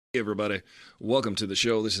Hey everybody, welcome to the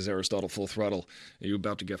show. This is Aristotle Full Throttle. Are you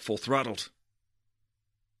about to get full throttled?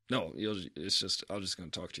 No, I'm just going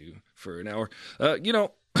to talk to you for an hour.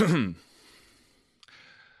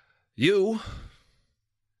 You,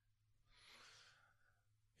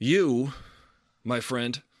 you, my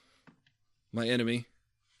friend, my enemy,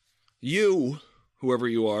 you, whoever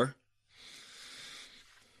you are,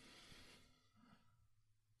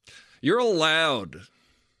 you're allowed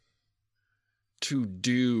to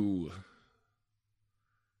do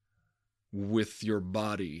with your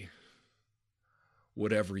body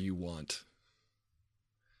whatever you want.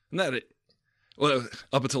 And well,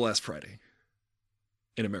 up until last Friday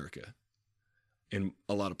in America, in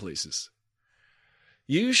a lot of places,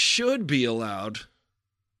 you should be allowed,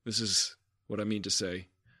 this is what I mean to say,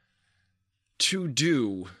 to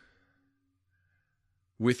do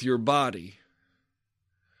with your body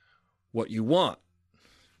what you want,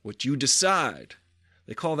 what you decide.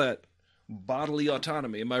 They call that bodily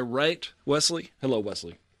autonomy. Am I right, Wesley? Hello,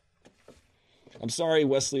 Wesley. I'm sorry,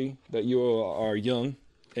 Wesley, that you are young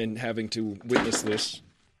and having to witness this.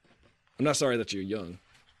 I'm not sorry that you're young.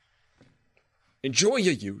 Enjoy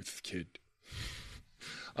your youth, kid.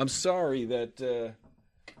 I'm sorry that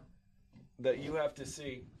you have to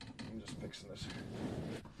see. I'm just fixing this.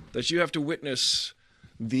 That you have to witness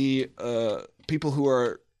the people who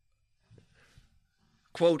are,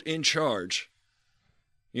 quote, in charge.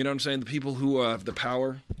 You know what I'm saying? The people who have the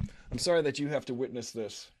power. I'm sorry that you have to witness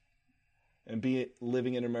this and be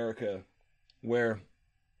living in America where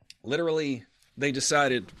literally they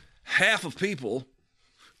decided half of people,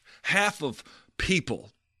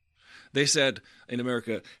 they said in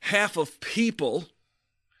America, half of people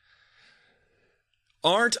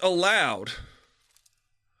aren't allowed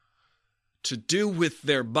to do with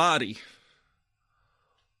their body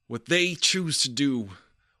what they choose to do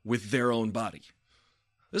with their own body.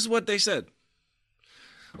 This is what they said.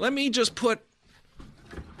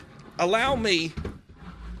 Allow me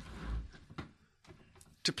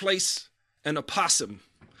to place an opossum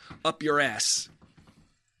up your ass.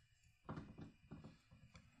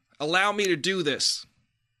 Allow me to do this.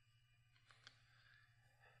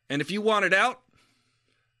 And if you want it out,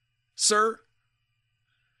 sir,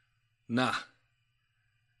 nah.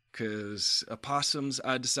 Because opossums,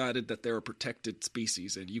 I decided that they're a protected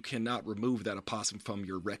species, and you cannot remove that opossum from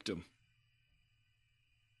your rectum.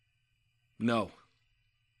 No.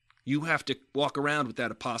 You have to walk around with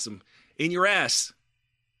that opossum in your ass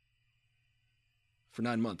for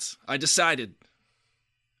 9 months. I decided.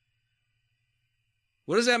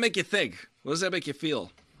 What does that make you think? What does that make you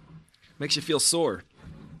feel? Makes you feel sore.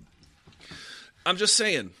 I'm just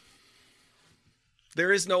saying.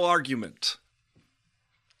 There is no argument.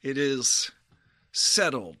 It is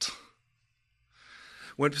settled.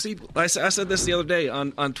 When people, I said this the other day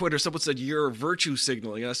on Twitter. Someone said, you're virtue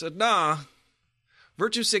signaling. I said, nah.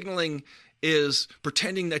 Virtue signaling is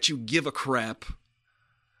pretending that you give a crap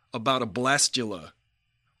about a blastula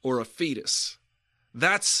or a fetus.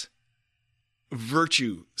 That's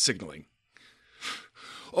virtue signaling.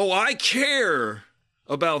 Oh, I care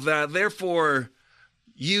about that. Therefore,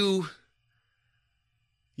 you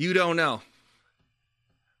don't know.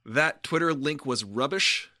 That Twitter link was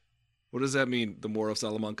rubbish. What does that mean, the Moro of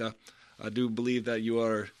Salamanca? I do believe that you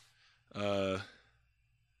are... do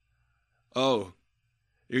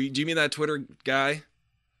you mean that Twitter guy?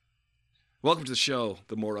 Welcome to the show,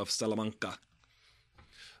 the Moro of Salamanca.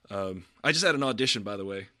 I just had an audition, by the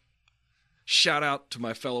way. Shout out to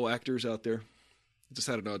my fellow actors out there. I just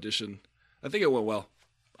had an audition. I think it went well.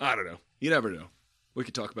 I don't know. You never know. We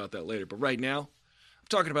could talk about that later. But right now, I'm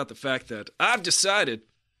talking about the fact that I've decided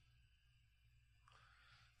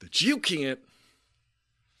that you can't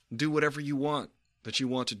do whatever you want that you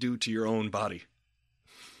want to do to your own body.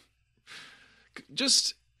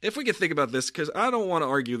 Just, if we could think about this, because I don't want to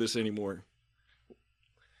argue this anymore.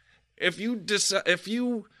 If you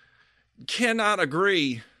cannot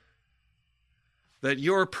agree that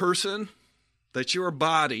your person, that your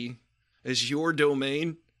body is your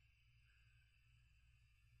domain,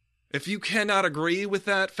 if you cannot agree with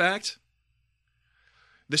that fact,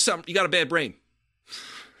 you got a bad brain.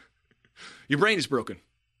 Your brain is broken.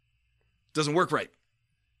 It doesn't work right.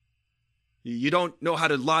 You don't know how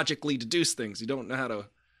to logically deduce things. You don't know how to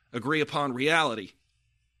agree upon reality.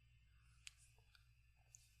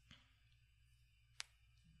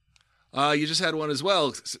 You just had one as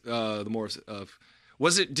well. Did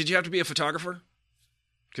you have to be a photographer?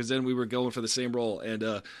 Because then we were going for the same role.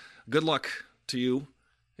 And good luck to you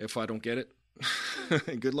if I don't get it.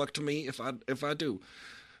 Good luck to me if I do.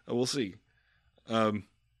 We'll see.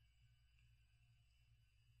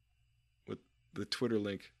 With the Twitter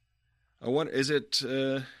link. I wonder, is it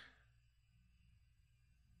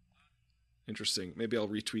interesting? Maybe I'll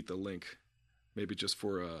retweet the link. Maybe just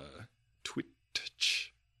for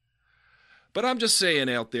Twitch. But I'm just saying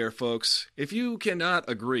out there, folks, if you cannot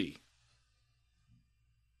agree,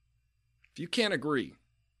 if you can't agree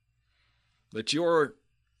that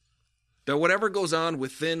whatever goes on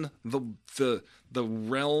within the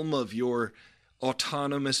realm of your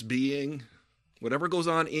autonomous being, whatever goes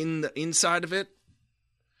on in the inside of it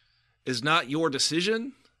is not your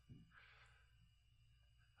decision,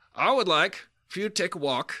 I would like for you to take a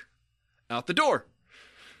walk out the door.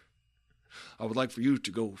 I would like for you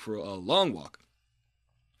to go for a long walk.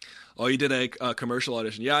 Oh, you did a commercial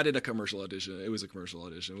audition. Yeah, I did a commercial audition. It was a commercial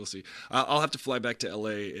audition. We'll see. I'll have to fly back to LA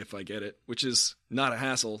if I get it, which is not a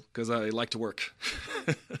hassle because I like to work.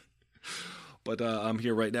 But I'm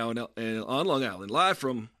here right now on Long Island, live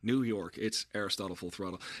from New York. It's Aristotle Full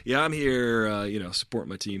Throttle. Yeah, I'm here, support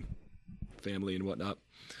my team, family, and whatnot.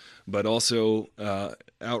 But also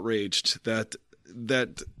outraged that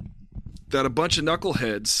a bunch of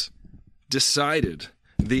knuckleheads decided,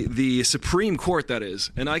 the Supreme Court, that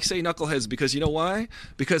is, and I say knuckleheads because you know why?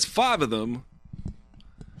 Because 5 of them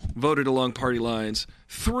voted along party lines,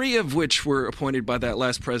 3 of which were appointed by that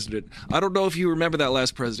last president. I don't know if you remember that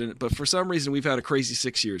last president, but for some reason we've had a crazy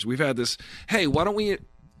 6 years. We've had this, hey, why don't we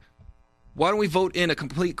vote in a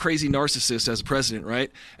complete crazy narcissist as a president, right?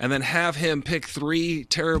 And then have him pick 3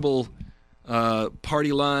 terrible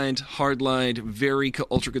party-lined, hard-lined, very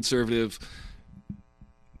ultra-conservative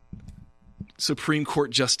Supreme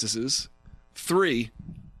Court justices. 3.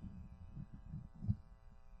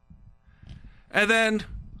 And then,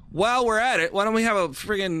 while we're at it, why don't we have a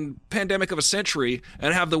friggin' pandemic of a century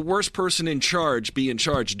and have the worst person in charge be in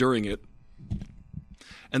charge during it?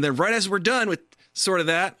 And then right as we're done with sort of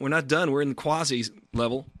that, we're not done, we're in the quasi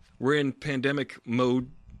level. We're in pandemic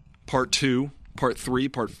mode, part 2, part 3,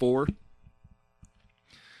 part 4.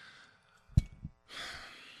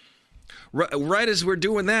 Right as we're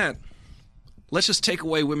doing that, let's just take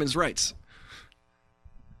away women's rights.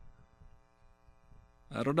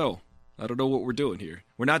 I don't know what we're doing here.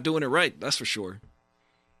 We're not doing it right, that's for sure.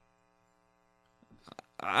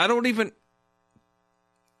 I don't even...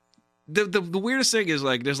 The weirdest thing is,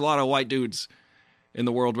 like, there's a lot of white dudes in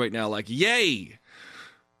the world right now, like, yay!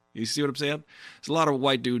 You see what I'm saying? There's a lot of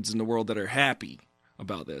white dudes in the world that are happy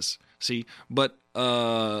about this. See? But,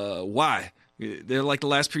 why? They're like the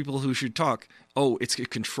last people who should talk. Oh, it's a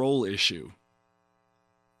control issue.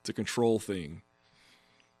 It's a control thing.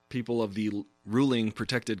 People of the ruling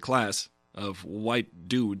protected class of white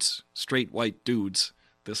dudes, straight white dudes,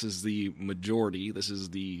 this is the majority. This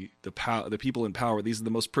is the people in power. These are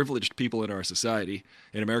the most privileged people in our society,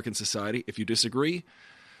 in American society. If you disagree,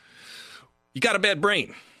 you got a bad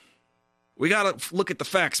brain. We got to look at the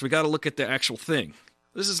facts. We got to look at the actual thing.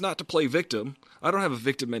 This is not to play victim. I don't have a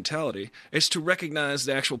victim mentality. It's to recognize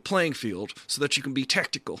the actual playing field so that you can be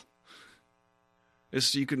tactical. It's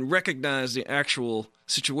so you can recognize the actual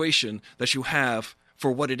situation that you have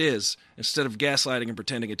for what it is instead of gaslighting and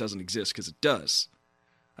pretending it doesn't exist, because it does.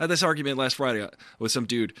 I had this argument last Friday with some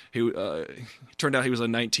dude who turned out he was a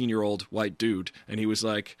 19-year-old white dude, and he was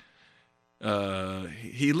like,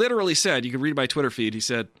 he literally said, you can read my Twitter feed, he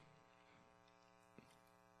said,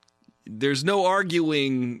 there's no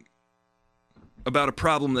arguing about a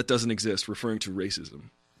problem that doesn't exist, referring to racism,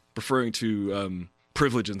 referring to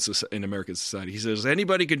privilege in American society. He says,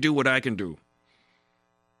 anybody can do what I can do.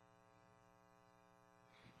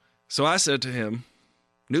 So I said to him,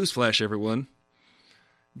 newsflash, everyone,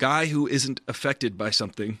 guy who isn't affected by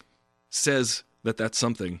something says that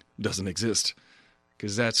something doesn't exist.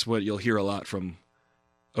 Because that's what you'll hear a lot from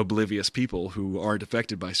oblivious people who aren't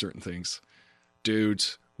affected by certain things.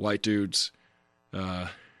 Dudes, white dudes,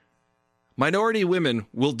 minority women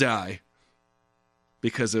will die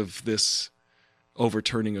because of this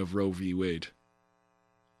overturning of Roe v. Wade.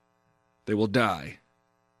 They will die.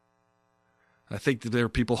 I think that there are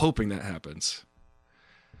people hoping that happens.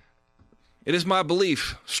 It is my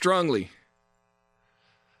belief, strongly,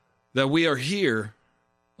 that we are here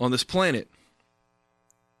on this planet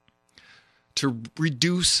to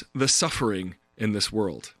reduce the suffering in this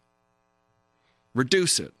world.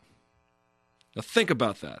 Reduce it. Now think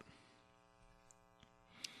about that.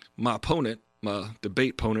 My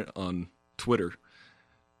debate opponent on Twitter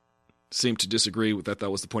seemed to disagree with that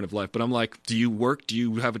was the point of life. But I'm like, do you work? Do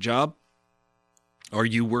you have a job? Are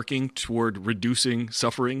you working toward reducing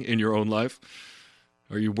suffering in your own life?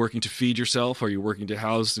 Are you working to feed yourself? Are you working to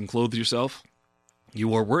house and clothe yourself?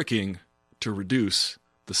 You are working to reduce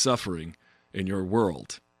the suffering in your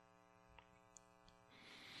world.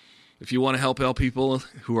 If you want to help people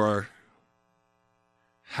who are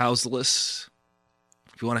houseless,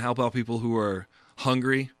 if you want to help out people who are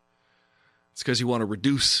hungry, it's because you want to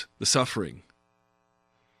reduce the suffering.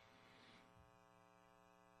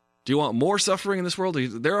 Do you want more suffering in this world?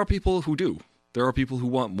 There are people who do. There are people who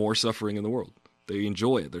want more suffering in the world. They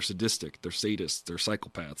enjoy it. They're sadistic. They're sadists. They're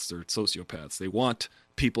psychopaths. They're sociopaths. They want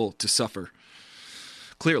people to suffer.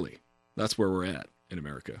 Clearly, that's where we're at in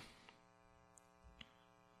America.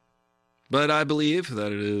 But I believe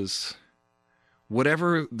that it is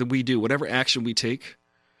whatever that we do, whatever action we take,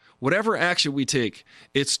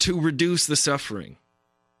 it's to reduce the suffering.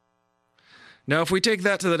 Now, if we take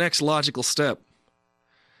that to the next logical step,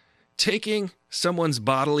 taking someone's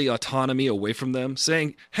bodily autonomy away from them,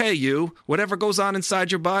 saying, hey, you, whatever goes on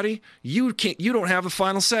inside your body, you don't have a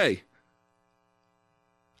final say.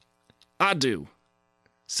 I do,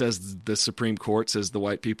 says the Supreme Court, says the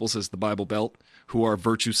white people, says the Bible Belt, who are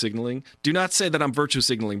virtue signaling. Do not say that I'm virtue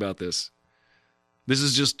signaling about this. This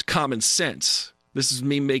is just common sense. This is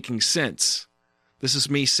me making sense. This is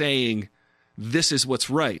me saying, this is what's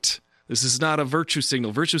right. This is not a virtue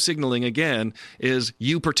signal. Virtue signaling, again, is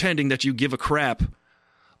you pretending that you give a crap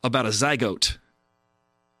about a zygote.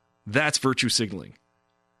 That's virtue signaling.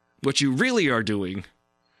 What you really are doing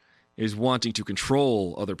is wanting to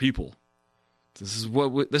control other people. This is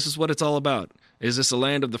what it's all about. Is this a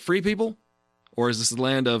land of the free people? Or is this the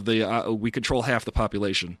land of the we control half the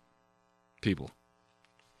population people?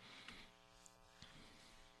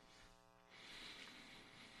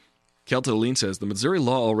 Keltoline says, the Missouri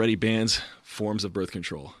law already bans forms of birth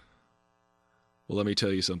control. Well, let me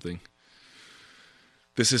tell you something.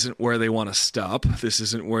 This isn't where they want to stop. This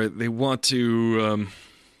isn't where they want to...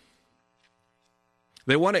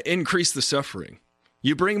 they want to increase the suffering.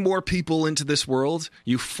 You bring more people into this world.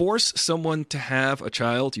 You force someone to have a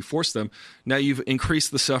child. You force them. Now you've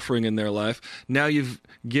increased the suffering in their life. Now they've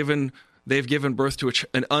given birth to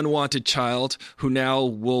an unwanted child who now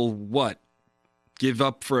will what? Give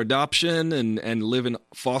up for adoption and live in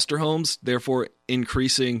foster homes, therefore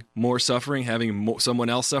increasing more suffering, having someone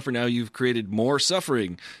else suffer. Now you've created more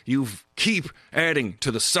suffering. You keep adding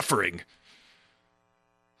to the suffering.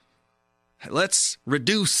 Let's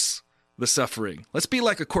reduce the suffering. Let's be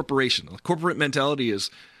like a corporation. A corporate mentality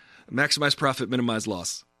is maximize profit, minimize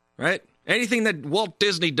loss, right? Anything that Walt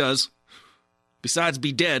Disney does, besides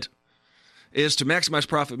be dead, is to maximize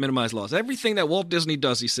profit, minimize loss. Everything that Walt Disney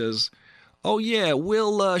does, he says, oh yeah,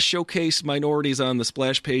 we'll showcase minorities on the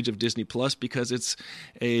splash page of Disney Plus because it's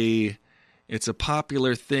a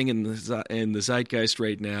popular thing in the zeitgeist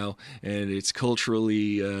right now, and it's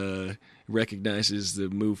culturally recognizes the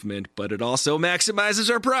movement, but it also maximizes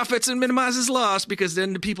our profits and minimizes loss because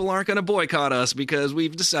then the people aren't going to boycott us because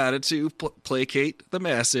we've decided to placate the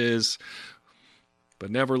masses, but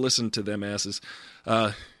never listen to them masses.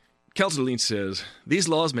 Keltoline says, these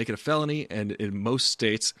laws make it a felony, and in most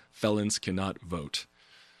states, felons cannot vote.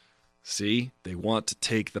 See, they want to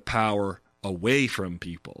take the power away from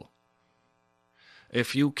people.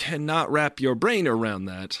 If you cannot wrap your brain around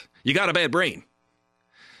that, you got a bad brain.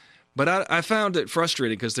 But I found it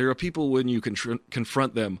frustrating because there are people when you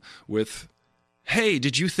confront them with, hey,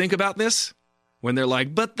 did you think about this? When they're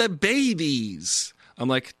like, but the babies. I'm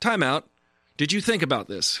like, time out. Did you think about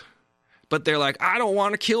this? But they're like, I don't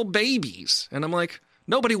want to kill babies. And I'm like,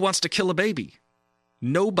 nobody wants to kill a baby.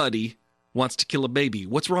 Nobody wants to kill a baby.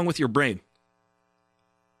 What's wrong with your brain?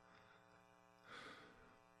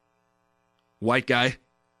 White guy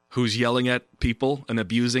who's yelling at people and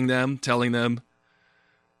abusing them, telling them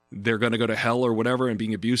they're going to go to hell or whatever and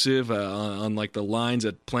being abusive on like the lines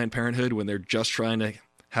at Planned Parenthood when they're just trying to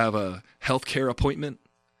have a healthcare appointment.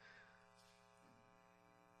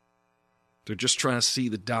 They're just trying to see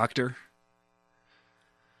the doctor.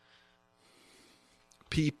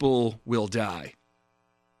 People will die.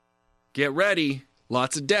 Get ready.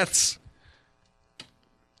 Lots of deaths.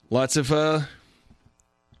 Lots of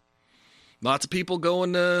people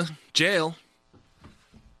going to jail.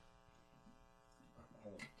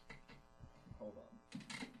 Hold on.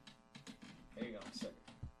 Hang on a second.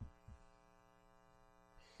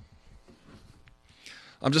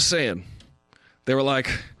 I'm just saying. They were like,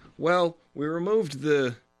 well, we removed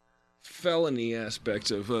the felony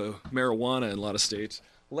aspect of marijuana in a lot of states.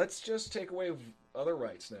 Let's just take away other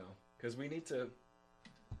rights now, because we need to...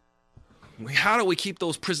 How do we keep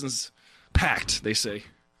those prisons packed, they say.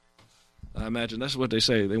 I imagine that's what they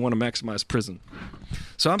say. They want to maximize prison.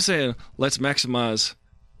 So I'm saying let's maximize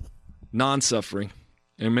non-suffering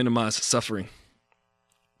and minimize suffering.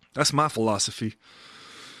 That's my philosophy.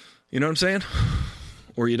 You know what I'm saying?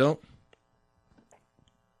 Or you don't?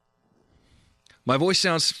 My voice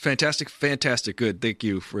sounds fantastic, fantastic good. Thank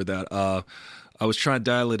you for that. I was trying to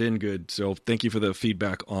dial it in good, so thank you for the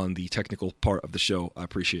feedback on the technical part of the show. I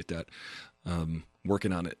appreciate that.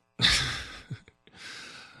 Working on it.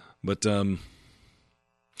 But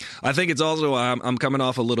I think it's also I'm coming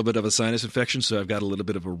off a little bit of a sinus infection, so I've got a little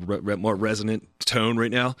bit of a more resonant tone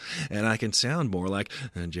right now, and I can sound more like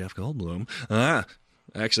Jeff Goldblum.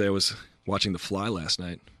 Actually, I was watching The Fly last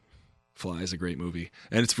night. Fly is a great movie,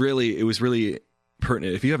 and it was really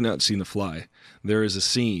pertinent. If you have not seen The Fly, there is a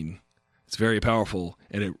scene. It's very powerful,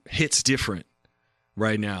 and it hits different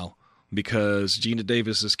right now because Gina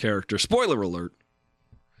Davis's character, spoiler alert,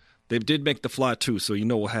 they did make The Fly 2, so you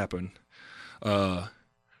know what happened.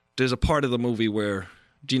 There's a part of the movie where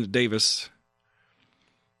Gina Davis,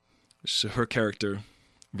 her character,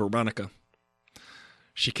 Veronica,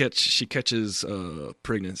 she catches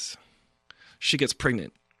pregnancy. She gets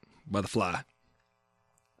pregnant by the fly.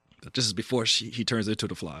 But this is before he turns into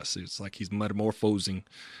the fly. So it's like he's metamorphosing.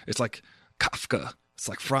 It's like Kafka. It's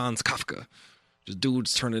like Franz Kafka. Just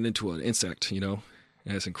dude's turning into an insect, And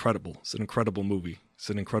it's incredible. It's an incredible movie.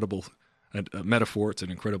 It's an incredible metaphor. It's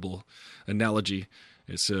an incredible analogy.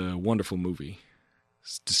 It's a wonderful movie.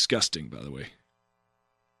 It's disgusting, by the way.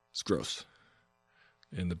 It's gross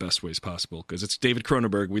in the best ways possible because it's David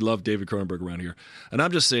Cronenberg. We love David Cronenberg around here. And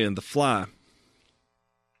I'm just saying, The Fly,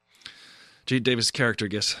 Gina Davis' character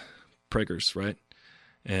gets preggers, right?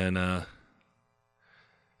 And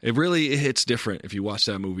it hits different if you watch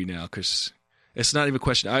that movie now because it's not even a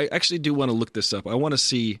question. I actually do want to look this up. I want to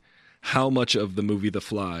see how much of the movie The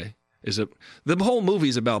Fly the whole movie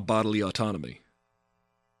is about bodily autonomy.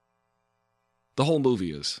 The whole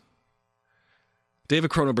movie is. David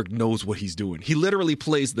Cronenberg knows what he's doing. He literally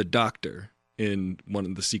plays the doctor in one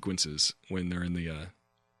of the sequences when they're at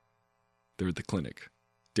the clinic.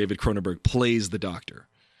 David Cronenberg plays the doctor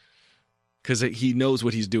because he knows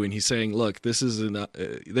what he's doing. He's saying, look, this is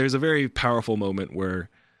there's a very powerful moment where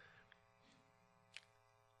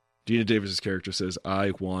Gina Davis's character says,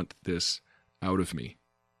 I want this out of me.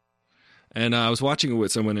 And I was watching it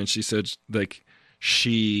with someone and she said, like,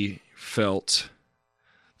 she felt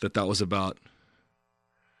that was about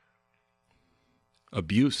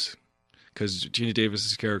abuse because Gina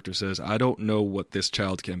Davis's character says, I don't know what this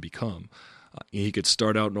child can become. He could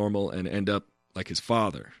start out normal and end up like his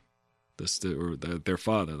father, their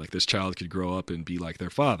father. Like this child could grow up and be like their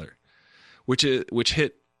father, which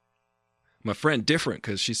hit my friend different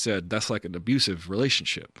because she said that's like an abusive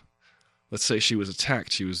relationship. Let's say she was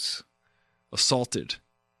attacked, she was assaulted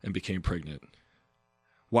and became pregnant.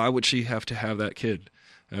 Why would she have to have that kid?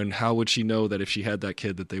 And how would she know that if she had that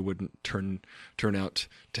kid that they wouldn't turn out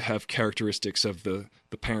to have characteristics of the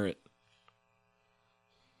parent?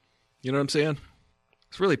 You know what I'm saying?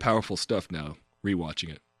 It's really powerful stuff now, rewatching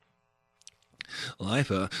it.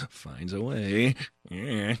 Life finds a way.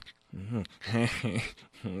 Trying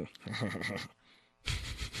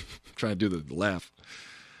to do the laugh.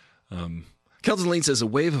 Kelton Lean says, a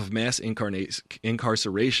wave of mass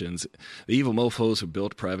incarcerations. The evil mofos who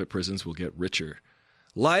built private prisons will get richer.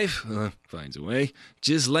 Life finds a way.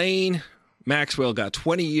 Ghislaine Maxwell got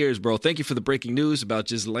 20 years, bro. Thank you for the breaking news about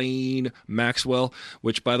Ghislaine Maxwell,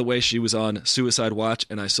 which, by the way, she was on Suicide Watch,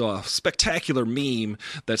 and I saw a spectacular meme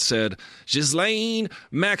that said, Ghislaine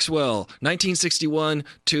Maxwell, 1961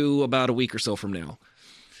 to about a week or so from now.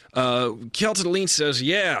 Kelton Lean says,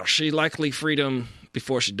 yeah, she likely freedom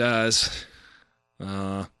before she dies.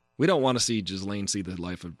 We don't want to see Ghislaine see the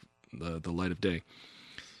light of day.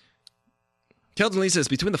 Kelton Lee says,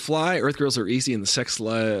 between The Fly, Earth Girls Are Easy, and the sex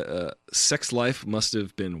life must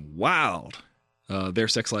have been wild. Their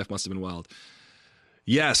sex life must have been wild.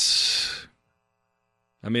 Yes.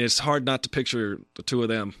 I mean, it's hard not to picture the two of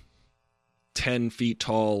them 10 feet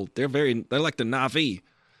tall. They're like the Na'vi.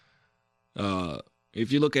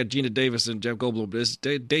 If you look at Gina Davis and Jeff Goldblum,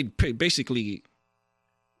 they basically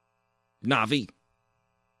Na'vi.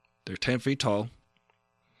 They're 10 feet tall,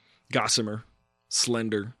 gossamer,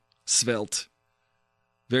 slender, svelte,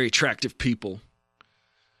 very attractive people.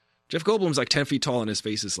 Jeff Goldblum's like 10 feet tall and his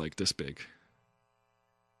face is like this big.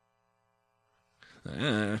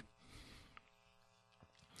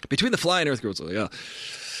 Between The Fly and Earth Girls, yeah.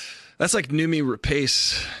 That's like Noomi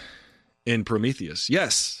Rapace in Prometheus.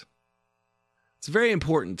 Yes. It's very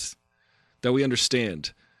important that we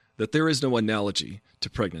understand that there is no analogy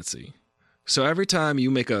to pregnancy. So every time you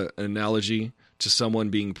make an analogy to someone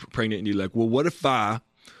being pregnant and you're like, well, what if I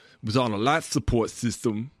was on a life support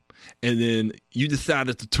system and then you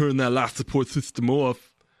decided to turn that life support system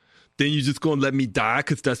off, then you're just going to let me die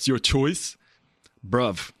because that's your choice?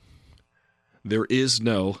 Bruv, there is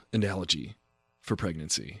no analogy for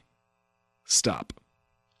pregnancy. Stop.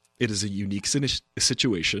 It is a unique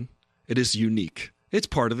situation. It is unique. It's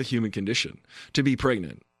part of the human condition to be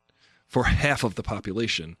pregnant for half of the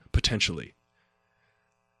population, potentially.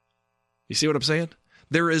 You see what I'm saying?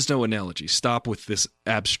 There is no analogy. Stop with this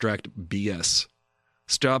abstract BS.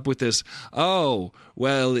 Stop with this, oh,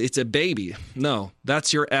 well, it's a baby. No,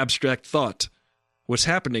 that's your abstract thought. What's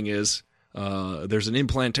happening is there's an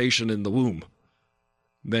implantation in the womb.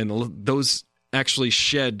 Then those actually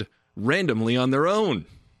shed randomly on their own.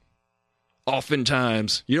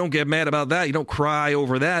 Oftentimes, you don't get mad about that. You don't cry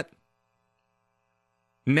over that.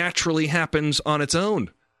 Naturally happens on its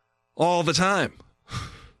own all the time.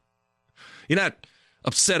 You're not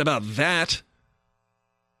upset about that.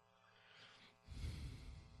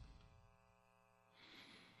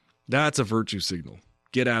 That's a virtue signal.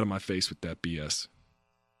 Get out of my face with that BS.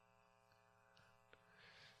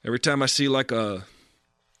 Every time I see like a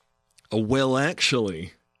well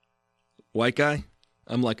actually white guy,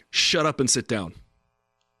 I'm like, shut up and sit down.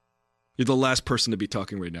 You're the last person to be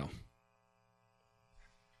talking right now.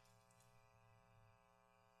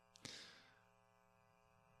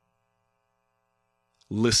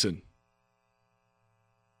 Listen.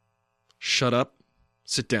 Shut up,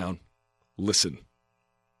 sit down, listen.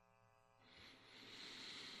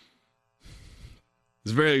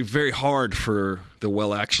 It's very, very hard for the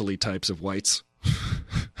well-actually types of whites.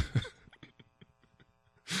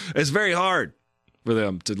 It's very hard for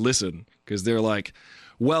them to listen because they're like,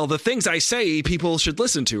 well, the things I say people should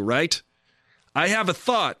listen to, right? I have a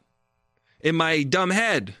thought in my dumb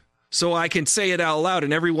head, so I can say it out loud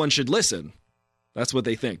and everyone should listen. That's what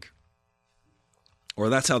they think. Or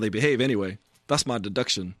that's how they behave anyway. That's my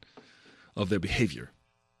deduction of their behavior.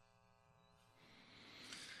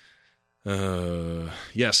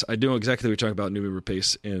 Yes, I know exactly what you're talking about. Noomi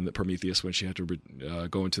Rapace in Prometheus when she had to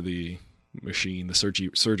go into the machine, the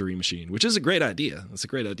surgery machine, which is a great idea. It's a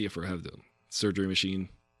great idea for have the surgery machine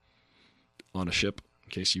on a ship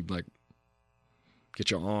in case you like get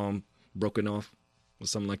your arm broken off or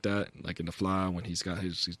something like that, like in The Fly when he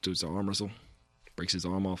does the arm wrestle, breaks his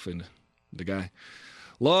arm off, and the guy.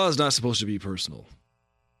 Law is not supposed to be personal.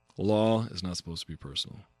 Law is not supposed to be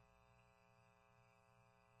personal.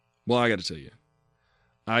 Well, I got to tell you,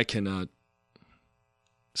 I cannot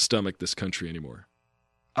stomach this country anymore.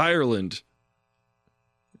 Ireland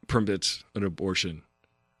permits an abortion,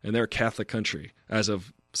 and they're a Catholic country as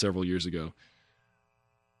of several years ago.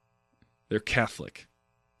 They're Catholic.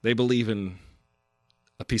 They believe in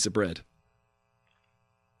a piece of bread.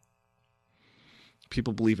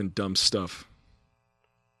 People believe in dumb stuff.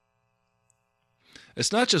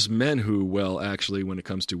 It's not just men who, well, actually, when it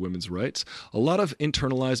comes to women's rights, a lot of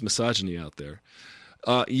internalized misogyny out there.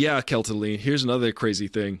 Yeah, Kelton, here's another crazy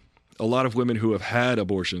thing. A lot of women who have had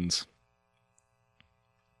abortions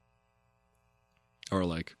are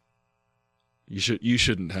like, you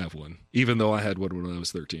shouldn't have one, even though I had one when I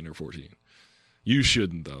was 13 or 14. You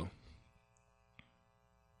shouldn't, though.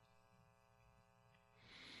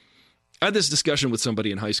 I had this discussion with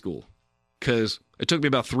somebody in high school because it took me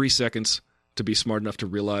about 3 seconds to be smart enough to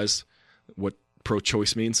realize what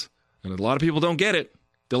pro-choice means. And a lot of people don't get it.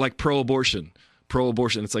 They're like pro-abortion.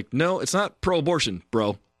 Pro-abortion. It's like, no, it's not pro-abortion,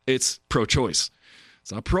 bro. It's pro-choice.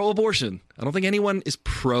 It's not pro-abortion. I don't think anyone is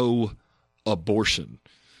pro-abortion.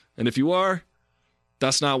 And if you are,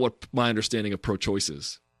 that's not what my understanding of pro-choice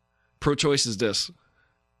is. Pro-choice is this.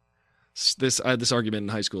 I had this argument in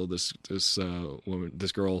high school. This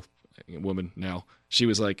woman now, she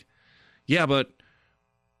was like, yeah, but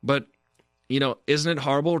you know, isn't it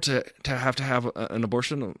horrible to have an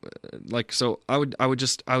abortion? Like, so I would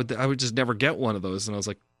just never get one of those. And I was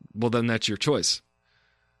like, well, then that's your choice.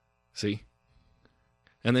 See?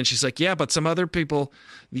 And then she's like, yeah, but some other people,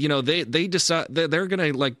 you know, they decide they're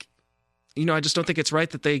going to like, you know, I just don't think it's right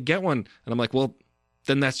that they get one. And I'm like, well,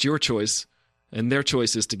 then that's your choice. And their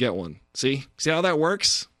choice is to get one. See how that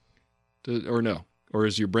works? Or no? Or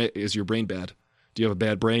is your brain bad? Do you have a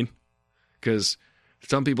bad brain? Because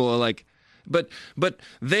some people are like, but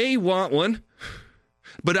they want one,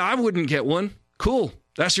 but I wouldn't get one. Cool.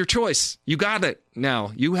 That's your choice. You got it.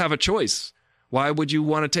 Now you have a choice. Why would you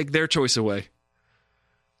want to take their choice away?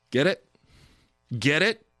 Get it? Get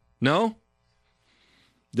it? No?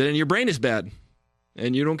 Then your brain is bad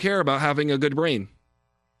and you don't care about having a good brain.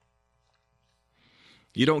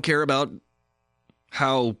 You don't care about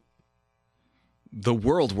how the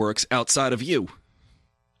world works outside of you.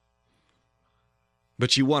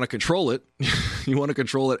 But you want to control it. You want to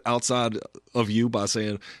control it outside of you by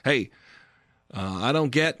saying, hey, I don't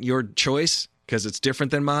get your choice because it's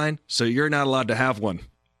different than mine, so you're not allowed to have one.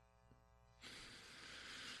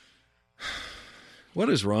 What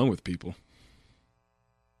is wrong with people?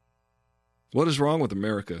 What is wrong with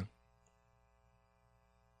America?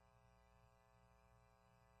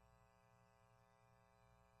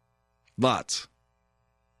 Lots.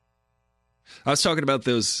 I was talking about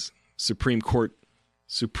those Supreme Court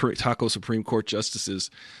justices,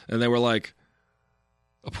 and they were like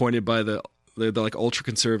appointed by the like ultra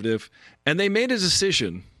conservative, and they made a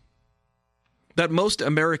decision that most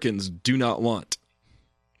Americans do not want.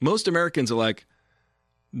 Most Americans are like,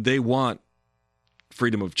 they want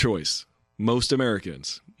freedom of choice. Most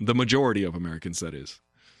Americans, the majority of Americans, that is.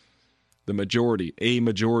 A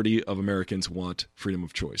majority of Americans want freedom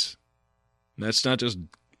of choice. And that's not just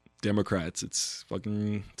Democrats. It's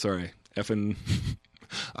fucking, sorry, effing,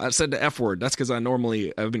 I said the F word. That's because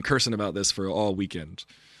I've been cursing about this for all weekend.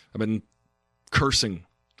 I've been cursing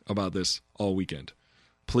about this all weekend.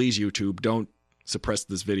 Please, YouTube, don't suppress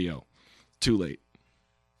this video. Too late.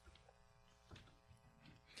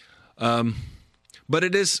 But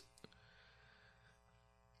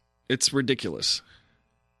it's ridiculous.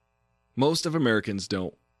 A majority of Americans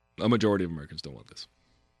don't want this.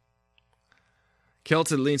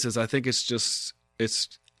 Kelton Lean says, I just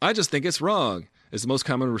think it's wrong. It's the most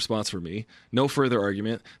common response for me. No further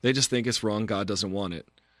argument. They just think it's wrong. God doesn't want it.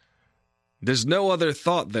 There's no other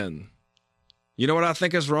thought then. You know what I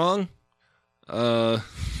think is wrong? Lots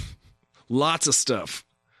of stuff.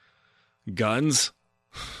 Guns.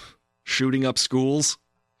 Shooting up schools.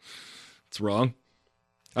 It's wrong.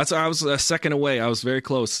 I was a second away. I was very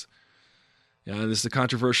close. Yeah, this is a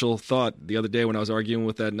controversial thought the other day when I was arguing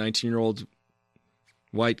with that 19-year-old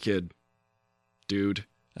white kid dude.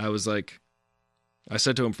 I was like, I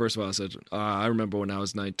said to him, first of all, I said, I remember when I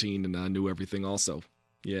was 19 and I knew everything also.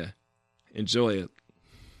 Yeah. Enjoy it.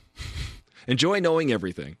 Enjoy knowing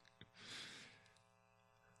everything.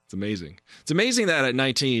 It's amazing. It's amazing that at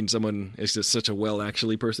 19, someone is just such a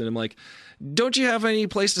well-actually person. I'm like, don't you have any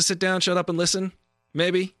place to sit down, shut up, and listen?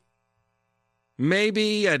 Maybe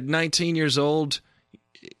at 19 years old,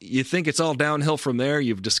 you think it's all downhill from there.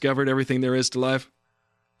 You've discovered everything there is to life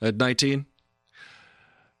at 19.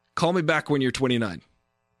 Call me back when you're 29.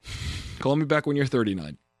 Call me back when you're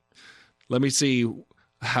 39. Let me see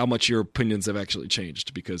how much your opinions have actually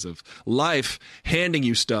changed because of life handing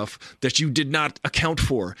you stuff that you did not account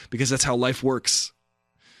for, because that's how life works.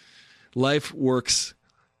 Life works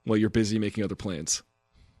while you're busy making other plans.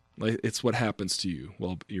 It's what happens to you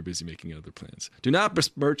while you're busy making other plans. Do not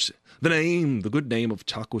besmirch the good name of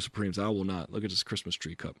Taco Supremes. I will not. Look at this Christmas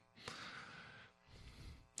tree cup.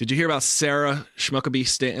 Did you hear about Sarah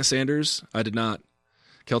Schmuckabee Sanders? I did not.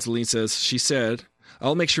 Keltaline says, she said,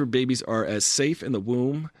 I'll make sure babies are as safe in the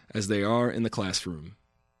womb as they are in the classroom.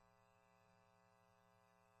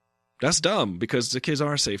 That's dumb, because the kids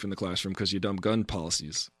are safe in the classroom because you dumb gun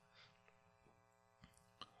policies.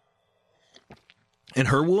 And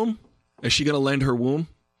her womb? Is she going to lend her womb?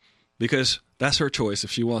 Because that's her choice.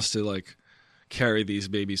 If she wants to carry these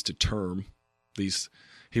babies to term,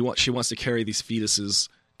 she wants to carry these fetuses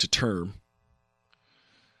to term.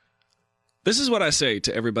 This is what I say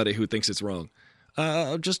to everybody who thinks it's wrong.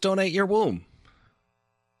 Just donate your womb.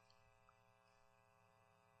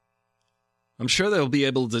 I'm sure they'll be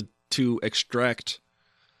able to extract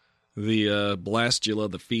the blastula,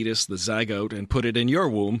 the fetus, the zygote, and put it in your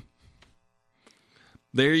womb.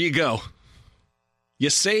 There you go. You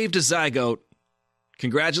saved a zygote.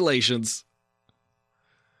 Congratulations.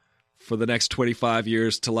 For the next 25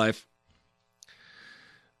 years to life.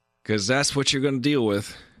 Because that's what you're going to deal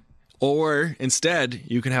with. Or instead,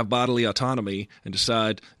 you can have bodily autonomy and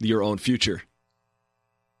decide your own future.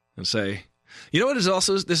 And say, you know what is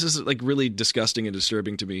also, this is really disgusting and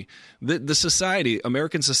disturbing to me. The society,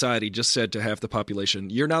 American society, just said to half the population,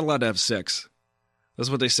 you're not allowed to have sex. That's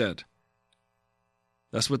what they said.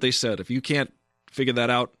 That's what they said. If you can't figure that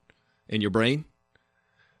out in your brain,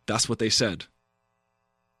 that's what they said.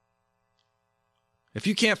 If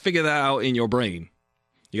you can't figure that out in your brain,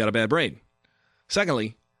 you got a bad brain.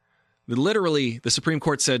 Secondly, literally, the Supreme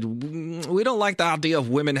Court said, we don't like the idea of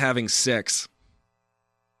women having sex.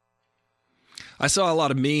 I saw a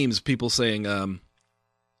lot of memes, people saying,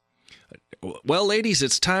 well, ladies,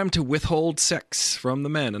 it's time to withhold sex from the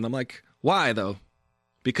men. And I'm like, why, though?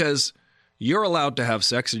 Because you're allowed to have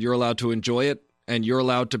sex and you're allowed to enjoy it and you're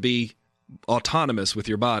allowed to be autonomous with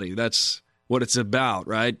your body. That's what it's about,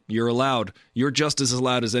 right? You're just as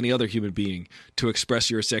allowed as any other human being to express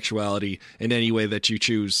your sexuality in any way that you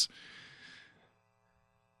choose.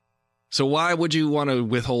 So why would you want to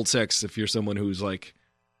withhold sex if you're someone who's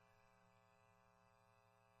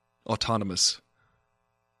autonomous?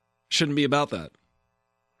 Shouldn't be about that.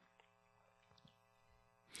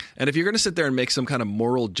 And if you're going to sit there and make some kind of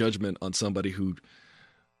moral judgment on somebody who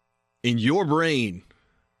in your brain,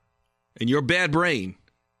 in your bad brain,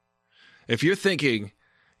 if you're thinking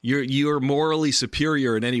you're morally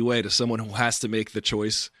superior in any way to someone who has to make the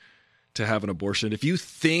choice to have an abortion, if you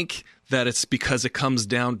think that it's because it comes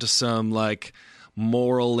down to some like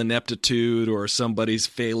moral ineptitude or somebody's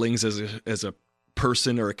failings as a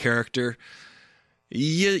person or a character,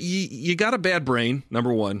 you got a bad brain,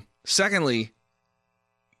 number one. Secondly,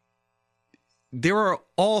 there are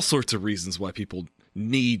all sorts of reasons why people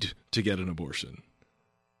need to get an abortion.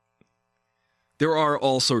 There are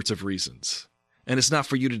all sorts of reasons. And it's not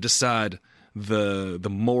for you to decide the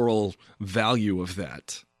moral value of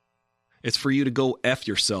that. It's for you to go F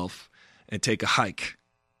yourself and take a hike.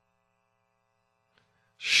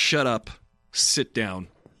 Shut up, sit down,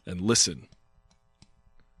 and listen.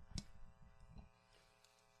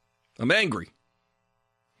 I'm angry.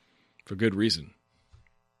 For good reason.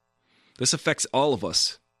 This affects all of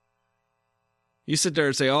us. You sit there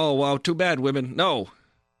and say, oh, wow, too bad, women. No,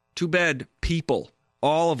 too bad, people.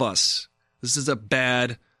 All of us. This is a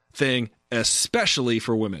bad thing, especially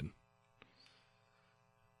for women.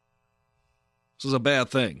 This is a bad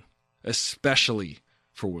thing, especially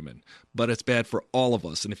for women. But it's bad for all of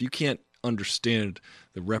us. And if you can't understand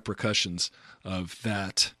the repercussions of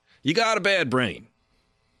that, you got a bad brain.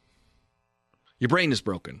 Your brain is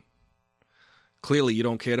broken. Clearly, you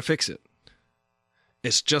don't care to fix it.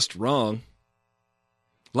 It's just wrong.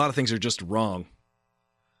 A lot of things are just wrong.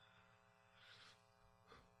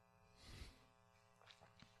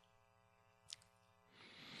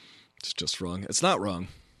 It's just wrong. It's not wrong.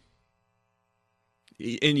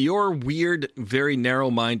 In your weird, very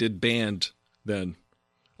narrow-minded band, then,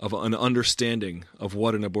 of an understanding of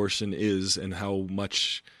what an abortion is and how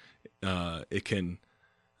much it can,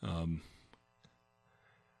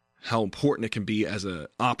 how important it can be as an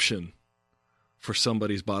option for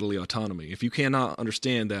somebody's bodily autonomy. If you cannot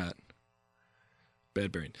understand that,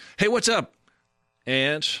 bad brain. Hey, what's up?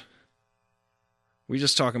 And we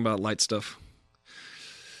just talking about light stuff.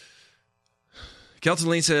 Kelton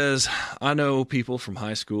Lean says, I know people from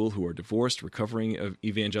high school who are divorced, recovering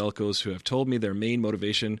evangelicals who have told me their main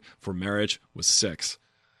motivation for marriage was sex.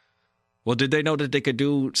 Well, did they know that they could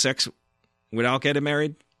do sex without getting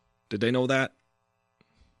married? Did they know that?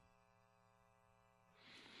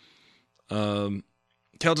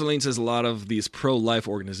 Kelton Lean says a lot of these pro-life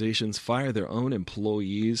organizations fire their own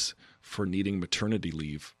employees for needing maternity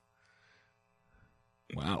leave.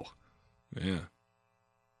 Wow. Yeah.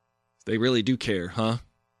 They really do care, huh?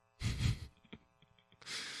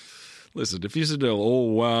 Listen, if you said, oh,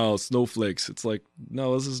 wow, snowflakes, it's like,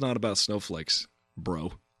 no, this is not about snowflakes,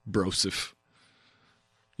 bro. Brosif.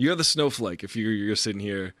 You're the snowflake if you're sitting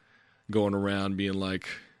here going around being like,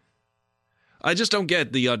 I just don't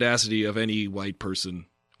get the audacity of any white person,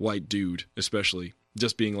 white dude especially,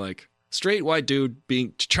 just being like, straight white dude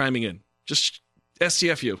chiming in. Just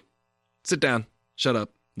STFU. Sit down. Shut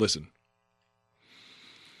up. Listen.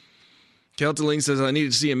 Kelton Ling says, I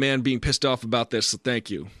needed to see a man being pissed off about this, so thank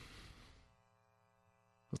you.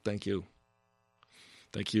 Well, thank you.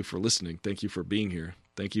 Thank you for listening. Thank you for being here.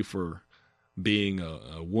 Thank you for being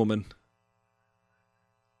a woman.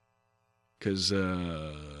 Because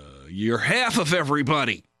you're half of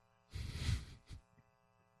everybody.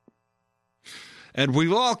 And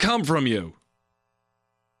we've all come from you.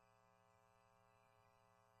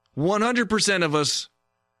 100% of us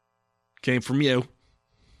came from you.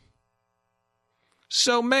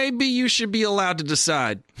 So maybe you should be allowed to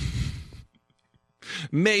decide.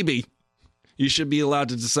 Maybe you should be allowed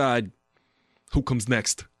to decide who comes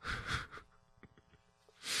next.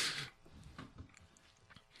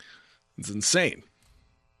 It's insane.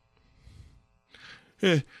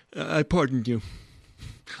 I pardon you.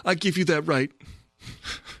 I give you that right.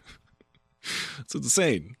 It's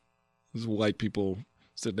insane. These white people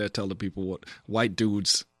sitting there telling people what white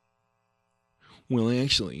dudes. Well,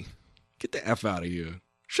 actually, get the F out of here.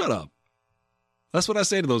 Shut up. That's what I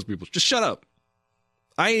say to those people. Just shut up.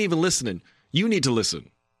 I ain't even listening. You need to listen.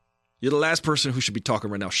 You're the last person who should be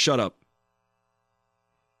talking right now. Shut up.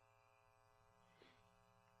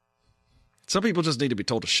 Some people just need to be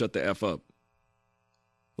told to shut the F up.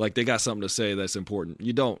 Like they got something to say that's important.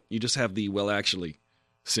 You don't. You just have the well actually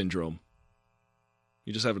syndrome.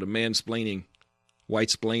 You just have the mansplaining,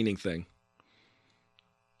 white-splaining thing.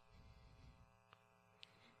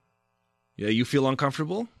 Yeah, you feel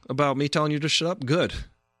uncomfortable about me telling you to shut up? Good.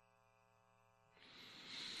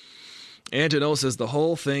 Antonio says the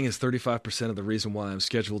whole thing is 35% of the reason why I'm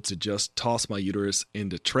scheduled to just toss my uterus in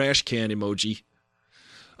the trash can emoji.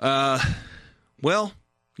 Well,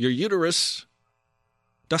 your uterus,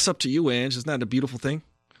 that's up to you, Ange. Isn't that a beautiful thing?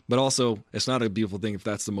 But also, it's not a beautiful thing if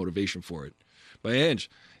that's the motivation for it. But Ange,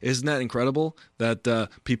 isn't that incredible that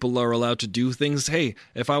people are allowed to do things? Hey,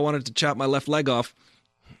 if I wanted to chop my left leg off,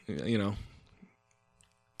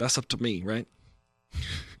 that's up to me, right?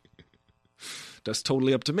 That's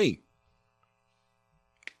totally up to me.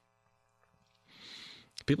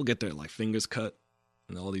 People get their fingers cut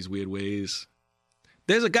in all these weird ways.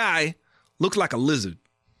 There's a guy, looks like a lizard.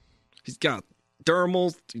 He's got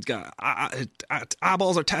dermals. He's got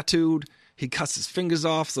eyeballs are tattooed. He cuts his fingers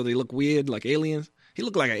off so they look weird, like aliens. He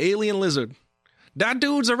looked like an alien lizard. That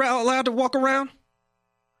dude's allowed to walk around,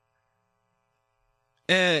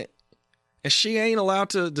 and she ain't allowed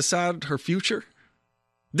to decide her future.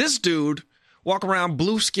 This dude walk around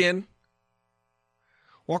blue skin,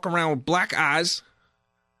 walk around with black eyes,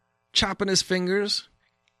 chopping his fingers,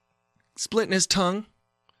 splitting his tongue,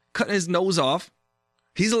 cutting his nose off.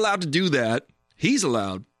 He's allowed to do that. He's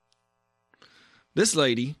allowed. This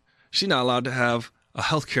lady, she's not allowed to have a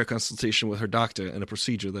healthcare consultation with her doctor and a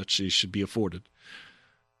procedure that she should be afforded.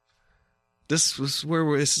 This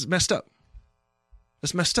is messed up.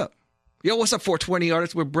 It's messed up. Yo, what's up, 420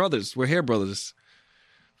 artists? We're brothers. We're hair brothers.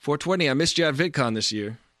 420, I missed you at VidCon this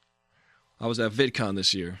year. I was at VidCon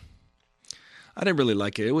this year. I didn't really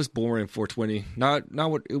like it. It was boring, 420.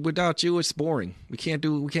 Without you, it's boring. We can't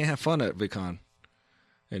have fun at VidCon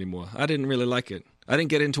anymore. I didn't really like it. I didn't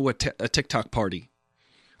get into a TikTok party.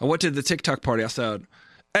 I went to the TikTok party. I said,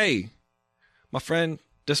 hey, my friend,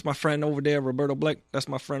 that's my friend over there, Roberto Blake. That's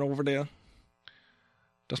my friend over there.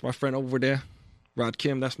 That's my friend over there. Rod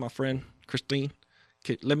Kim, that's my friend. Christine,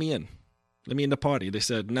 let me in. Let me in the party. They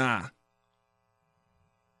said, nah.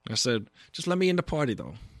 I said, just let me in the party,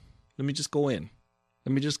 though. Let me just go in.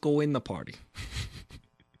 Let me just go in the party.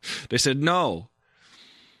 They said, no.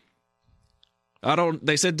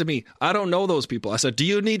 They said to me, I don't know those people. I said, do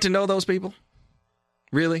you need to know those people?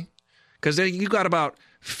 Really? Because you got about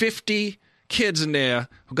 50 kids in there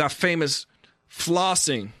who got famous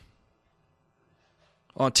flossing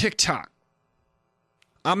on TikTok.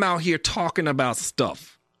 I'm out here talking about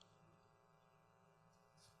stuff.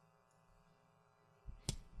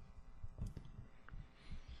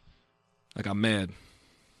 I got mad.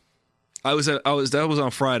 That was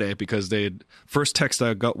on Friday because first text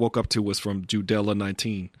I woke up to was from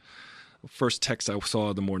Judella19. First text I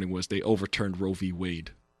saw in the morning was they overturned Roe v.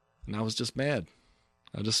 Wade. And I was just mad.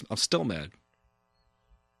 I'm still mad.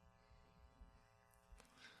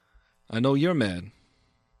 I know you're mad.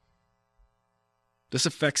 This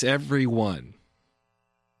affects everyone.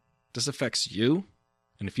 This affects you.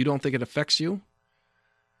 And if you don't think it affects you,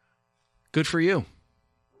 good for you.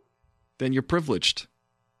 Then you're privileged.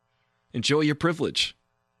 Enjoy your privilege.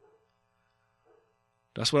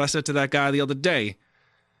 That's what I said to that guy the other day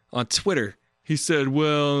on Twitter. He said,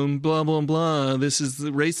 well, blah, blah, blah.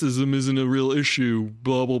 Racism isn't a real issue,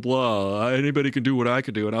 blah, blah, blah. Anybody can do what I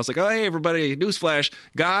can do. And I was like, oh, hey, everybody, newsflash.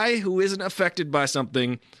 Guy who isn't affected by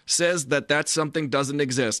something says that something doesn't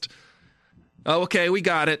exist. Oh, okay, we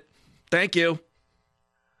got it. Thank you.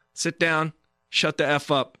 Sit down, shut the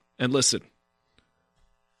F up, and listen.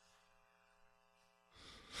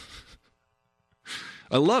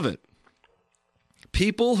 I love it.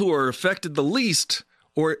 People who are affected the least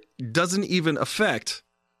or doesn't even affect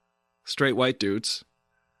straight white dudes,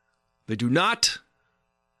 they do not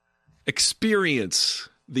experience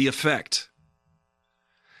the effect.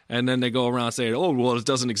 And then they go around saying, oh, well, it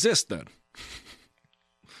doesn't exist then.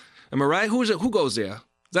 Am I right? Who goes there?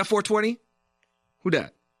 Is that 420? Who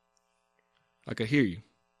that? I can hear you.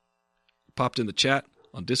 Popped in the chat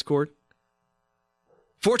on Discord.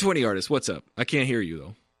 420 artists, what's up? I can't hear you,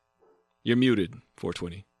 though. You're muted,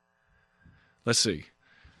 420. Let's see.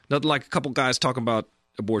 Nothing like a couple guys talking about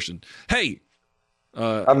abortion. Hey!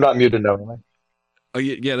 I'm not muted now, am I? Oh,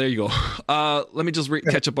 yeah, there you go. Let me just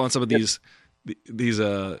catch up on some of these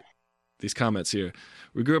comments here.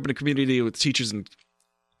 We grew up in a community with teachers and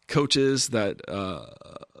coaches that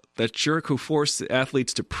jerk who forced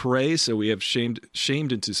athletes to pray, so we have shamed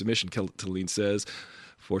into submission, Talene says.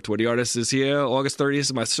 420 artists is here. August 30th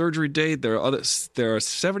is my surgery date. There are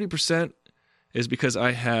 70% is because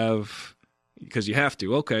you have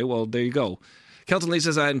to. Okay, well, there you go. Kelton Lee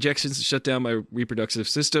says I had injections to shut down my reproductive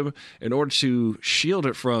system in order to shield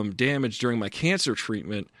it from damage during my cancer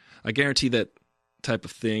treatment. I guarantee that type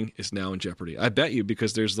of thing is now in jeopardy. I bet you,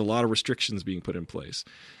 because there's a lot of restrictions being put in place.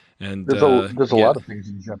 And there's a lot of things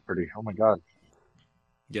in jeopardy. Oh my God.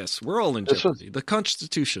 Yes, we're all in jeopardy. The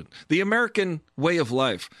Constitution, the American way of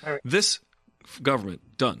life. Right. This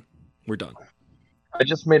government, done. We're done. I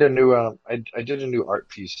just made a new, I did a new art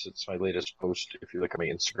piece. It's my latest post. If you look at my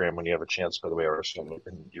Instagram when you have a chance, by the way, Arsenal,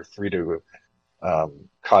 and you're free to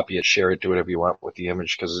copy it, share it, do whatever you want with the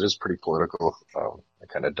image because it is pretty political. I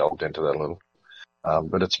kind of delved into that a little.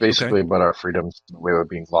 But it's Okay. basically about our freedoms and the way we're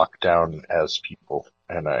being locked down as people.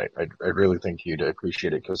 And I really think you'd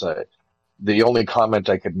appreciate it because the only comment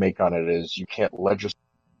I could make on it is you can't legislate.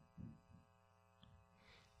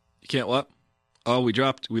 You can't what? Oh, we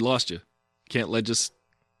lost you. Can't Did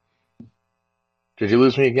you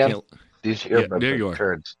lose me again? can't, These yeah, earbuds there are you are.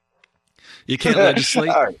 turds. You can't legislate.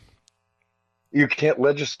 All right. You can't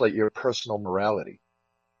legislate your personal morality.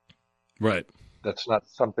 Right. That's not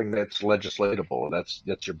something that's legislatable.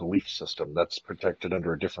 That's your belief system. That's protected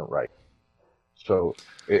under a different right. So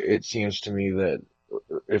it seems to me that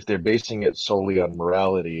if they're basing it solely on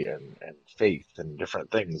morality and faith and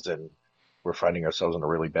different things, then we're finding ourselves in a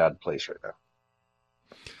really bad place right now.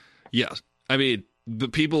 Yeah. I mean, the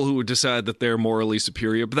people who decide that they're morally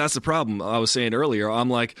superior, but that's the problem I was saying earlier. I'm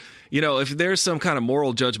like, if there's some kind of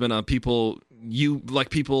moral judgment on people,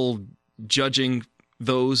 people judging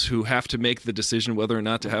those who have to make the decision whether or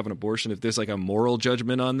not to have an abortion, if there's like a moral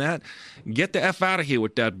judgment on that, get the F out of here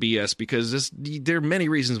with that BS because there are many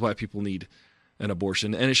reasons why people need an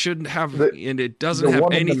abortion and it shouldn't have, and it doesn't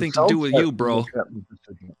have anything to do with you, bro.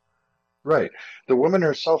 Right. The woman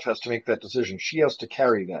herself has to make that decision. She has to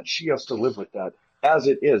carry that. She has to live with that as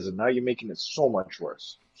it is. And now you're making it so much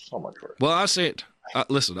worse. So much worse. Well, I'll say it.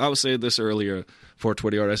 Listen, I was saying this earlier for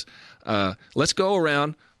 20 artists. Let's go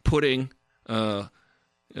around putting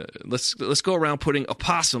let's go around putting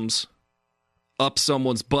opossums up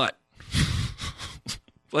someone's butt.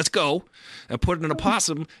 Let's go and put an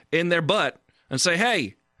opossum in their butt and say,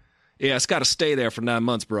 hey, yeah, it's got to stay there for 9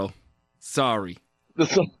 months, bro. Sorry.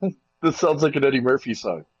 This sounds like an Eddie Murphy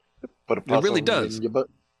song. But it really does. In your butt.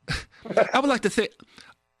 I would like to say,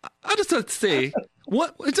 I just like to say,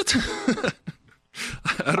 what?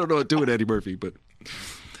 I don't know what to do with Eddie Murphy, but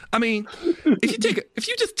I mean, if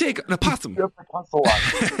you just take an opossum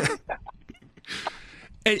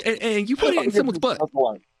and you put it in someone's butt,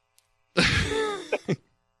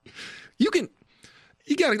 you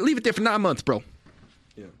gotta leave it there for 9 months, bro.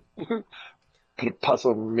 Yeah. Put a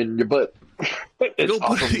possum in your butt. It's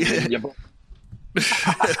awesome in your butt.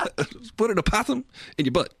 Put an opossum in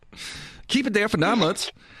your butt. Keep it there for 9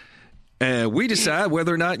 months, and we decide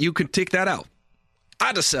whether or not you can take that out.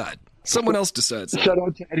 I decide. Someone else decides. Shout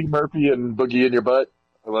out to Eddie Murphy and Boogie in your butt.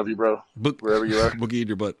 I love you, bro. Wherever you are. Boogie in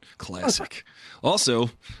your butt. Classic. Also,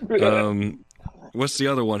 what's the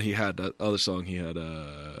other one he had? That other song he had?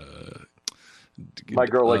 My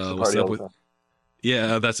girl likes to party all the time.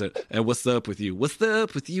 Yeah, that's it. And what's up with you? What's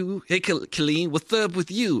up with you? Hey, Colleen, what's up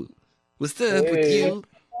with you? What's up with you?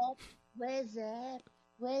 What's up?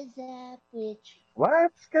 What's up with you?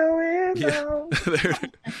 What's going on?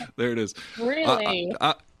 There it is. Really?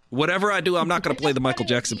 Whatever I do, I'm not going to play the Michael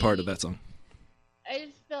Jackson part of that song. I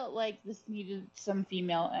just felt like this needed some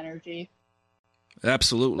female energy.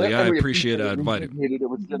 Absolutely. I appreciate it. It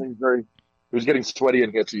was getting sweaty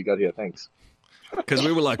in here till you got here. Thanks. Because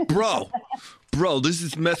we were like, bro, this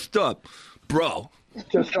is messed up. Bro,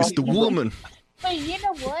 it's the woman. But you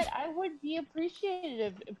know what? I would be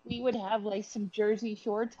appreciative if we would have like some Jersey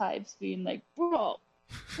Shore types being like, bro,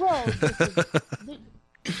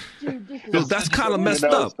 dude, that's kind of messed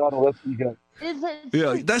up.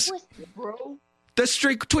 Yeah, that's twisted, bro. That's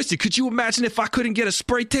straight twisted. Could you imagine if I couldn't get a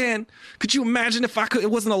spray tan? Could you imagine if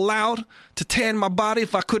it wasn't allowed to tan my body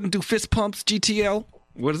if I couldn't do fist pumps, GTL?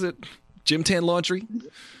 What is it? Gym tan laundry?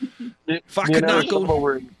 If I could not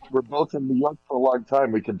go... We're both in New York for a long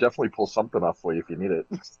time. We can definitely pull something off for you if you need it.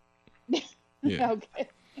 Yeah. Okay.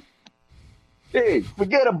 Hey,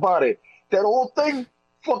 forget about it. That old thing,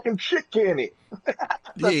 fucking shit candy.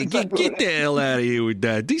 Yeah, get the hell out of here with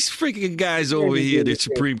that. These freaking guys over here, the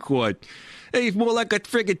Supreme Court. Hey, it's more like a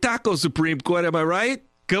freaking taco Supreme Court, am I right?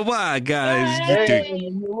 Come on, guys.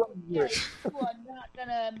 You are not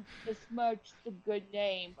gonna besmirch the good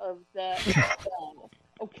name of the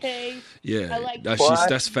okay? Yeah, like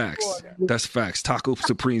that's facts. That's facts. Taco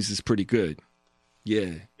Supremes is pretty good.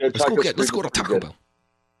 Yeah. Let's go to Taco Bell.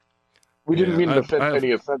 We didn't mean to offend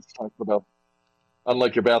any offense, Taco Bell.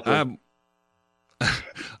 Unlike your bathroom.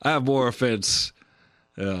 I have more offense.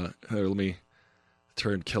 Let me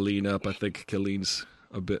turn Colleen up. I think Colleen's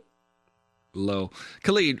a bit low.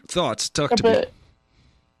 Colleen, thoughts? Talk to me.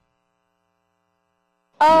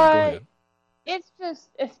 Go ahead. It's just,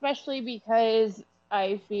 especially because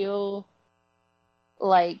I feel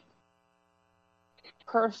like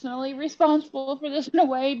personally responsible for this in a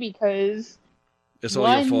way because it's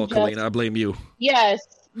all your fault, Colleen. I blame you. Yes.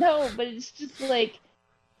 No, but it's just like,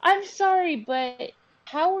 I'm sorry, but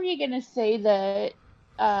how are you going to say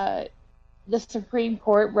that the Supreme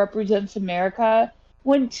Court represents America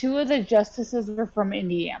when two of the justices are from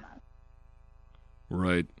Indiana.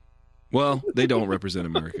 Right. Well, they don't represent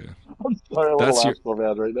America. I'm sorry, I'm a That's little so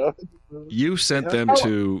bad right now. You sent them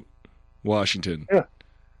to Washington, Yeah.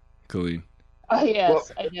 Colleen. Oh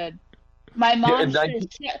yes, I did. My mom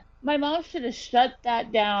Yeah, my mom should have shut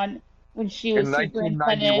that down when she was in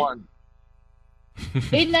superintendent. 1991.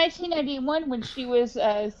 In 1991, when she was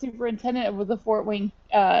superintendent of the Fort Wayne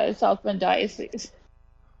South Bend Diocese.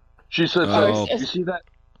 She said, Oh. "You see that?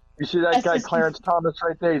 You see that guy, Clarence Thomas,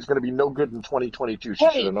 right there? He's going to be no good in 2022." She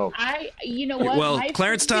should have known. You know what? Well,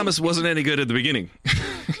 Clarence Thomas wasn't any good at the beginning.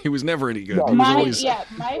 He was never any good. No, He was my always...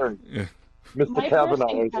 Mr.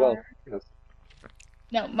 Kavanaugh as well. Yes.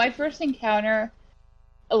 No, my first encounter,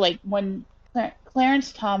 like when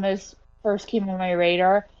Clarence Thomas first came on my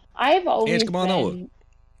radar, I've always been.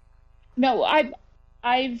 No, I've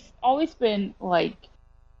always been like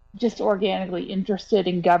just organically interested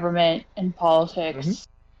in government and politics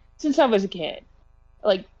since I was a kid.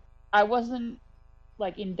 Like I wasn't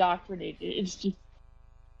like indoctrinated. It's just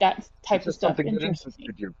that type of stuff interests me.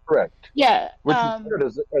 You're correct. Yeah. Which is weird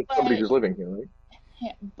as somebody who's living here, right?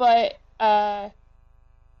 Yeah, but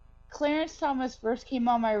Clarence Thomas first came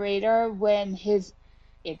on my radar when his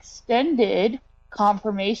extended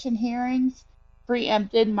confirmation hearings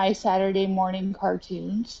preempted my Saturday morning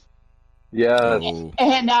cartoons. Yeah. Oh.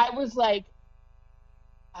 And I was like,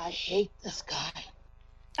 I hate this guy.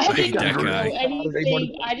 I hate that guy.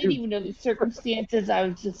 Anything. I didn't even know the circumstances. I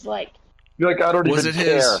was just like, you're like, I don't even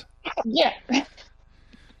care. Yeah.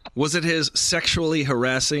 Was it his sexually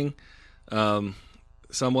harassing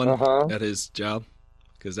someone at his job?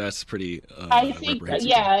 Because that's pretty. I think,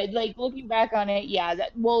 yeah, like looking back on it, yeah.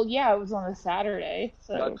 It was on a Saturday.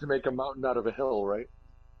 So. Not to make a mountain out of a hill, right?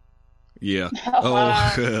 Yeah.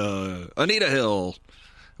 Anita Hill.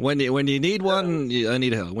 When you need one,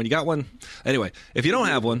 Anita Hill. When you got one, anyway. If you don't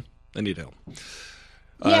have one, Anita Hill.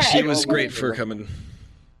 She was great for coming.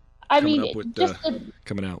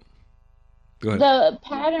 Coming out. Go ahead. The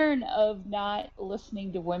pattern of not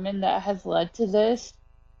listening to women that has led to this.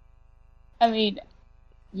 I mean,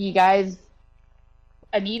 you guys,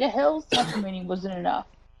 Anita Hill's testimony wasn't enough.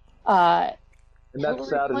 And that's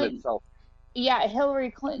sad in itself. Yeah,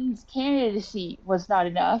 Hillary Clinton's candidacy was not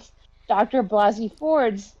enough. Dr. Blasey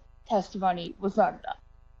Ford's testimony was not enough.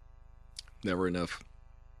 Never enough.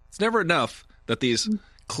 It's never enough that these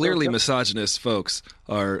clearly misogynist folks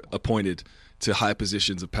are appointed to high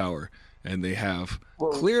positions of power, and they have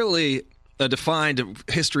clearly a defined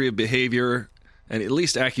history of behavior and at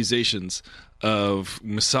least accusations of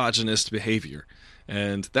misogynist behavior.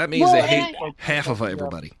 And that means they hate half of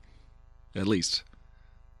everybody, at least.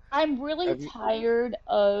 I'm really tired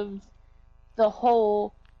of the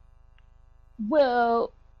whole,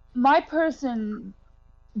 well, my person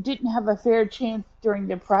didn't have a fair chance during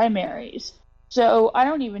the primaries, so I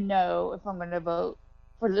don't even know if I'm going to vote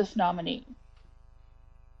for this nominee.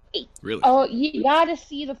 Really? Oh, you got to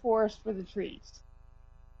see the forest for the trees.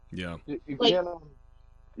 Yeah. You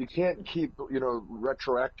can't keep,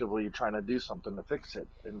 retroactively trying to do something to fix it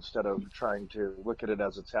instead of trying to look at it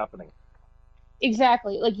as it's happening.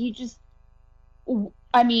 Exactly. Like you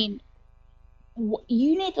need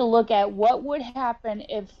to look at what would happen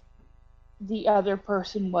if the other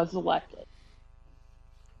person was elected.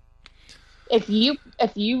 If you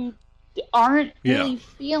aren't really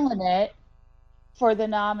feeling it for the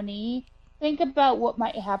nominee, think about what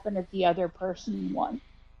might happen if the other person won.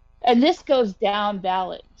 And this goes down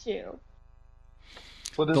ballot too.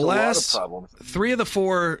 Well, the last 3 of the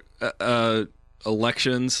 4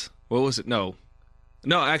 elections. What was it? No,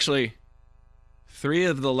 actually, 3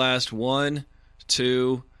 of the last 1,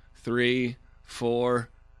 2, 3, 4,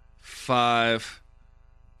 5,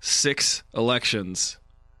 6 elections.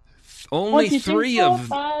 Only 3 of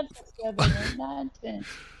 5, 6, 7, 8, 9, 10.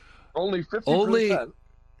 Only 50%.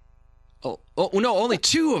 Only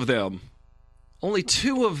 2 of them. Only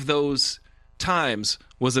 2 of those times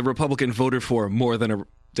was a Republican voted for more than a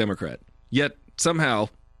Democrat. Yet somehow,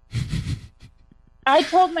 I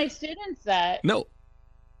told my students that. No,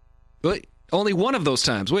 but only one of those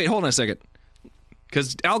times. Wait, hold on a second.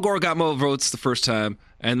 Because Al Gore got more votes the first time,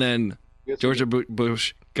 and then George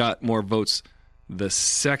Bush got more votes the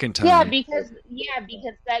second time. Yeah, because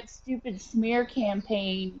that stupid smear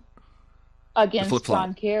campaign against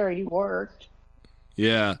John Kerry worked.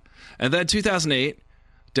 Yeah. And then 2008,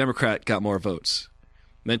 Democrat got more votes.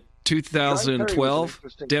 Then 2012,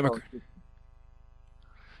 Democrat.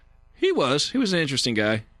 He was an interesting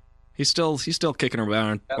guy. He's still kicking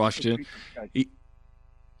around in Washington.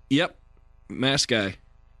 Yep. Mask guy.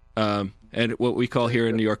 and what we call here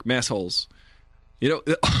in New York mass holes. You know,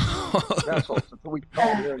 That's what we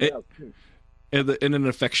call it here now, too. in an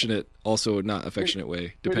affectionate, also not affectionate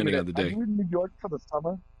way, depending on the day. Are you in New York for the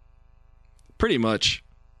summer? Pretty much.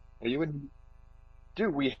 Are you in?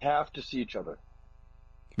 Dude, we have to see each other.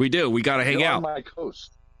 We do. We got to hang You're out. on my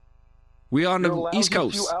coast. We on You're the East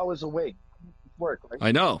Coast. A few hours away. Work, right?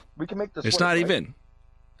 I know. We can make this. It's work, not right? even.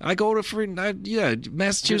 I go to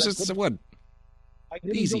Massachusetts. What? I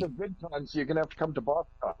didn't Easy. go to VidCon, so you're gonna have to come to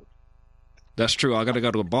Boston. That's true. I got to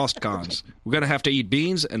go to the Boston Cons. We're gonna have to eat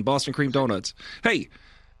beans and Boston cream donuts. Hey,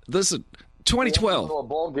 listen. 2012. A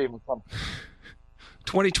ball game or something.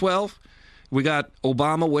 2012. We got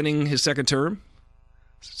Obama winning his second term.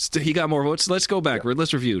 He got more votes. Let's go back.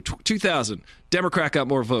 Let's review. 2000, Democrat got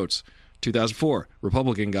more votes. 2004,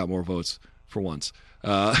 Republican got more votes for once.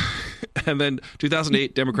 And then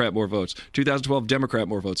 2008, Democrat more votes. 2012, Democrat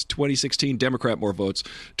more votes. 2016, Democrat more votes.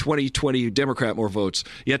 2020, Democrat more votes.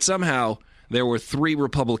 Yet somehow there were 3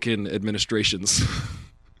 Republican administrations.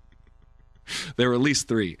 There were at least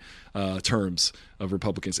 3 terms of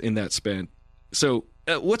Republicans in that span. So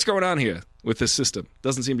what's going on here with this system?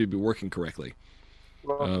 Doesn't seem to be working correctly.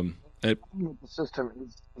 Well, the system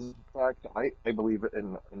is, in fact, I believe it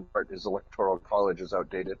in part is electoral college is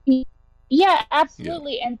outdated. Yeah,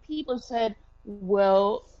 absolutely. Yeah. And people said,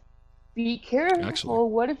 "Well, be careful. Actually.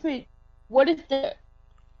 What if the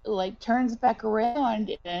turns back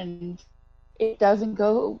around and it doesn't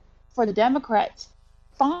go for the Democrats?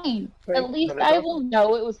 Fine. At least I will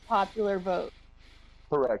know it was popular vote."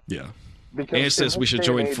 Correct. Yeah. Because and it says we should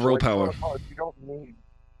join Furrow Power.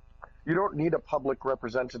 You don't need a public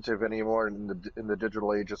representative anymore in the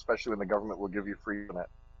digital age, especially when the government will give you free internet.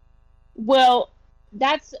 Well,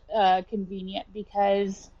 that's convenient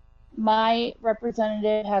because my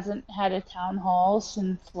representative hasn't had a town hall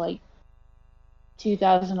since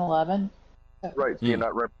 2011. Right, so you're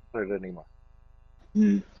not represented anymore.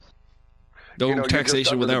 No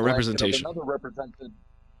taxation without representation.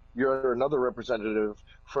 You're another representative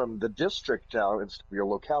from the district now instead of your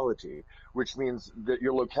locality, which means that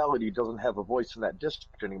your locality doesn't have a voice in that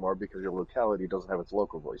district anymore because your locality doesn't have its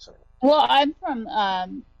local voice anymore. Well, I'm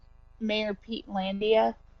from Mayor Pete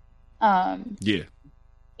Landia. Yeah.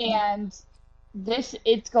 And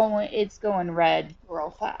it's going red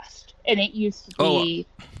real fast. And it used to be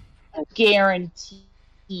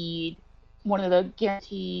guaranteed, one of the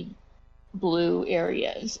guaranteed blue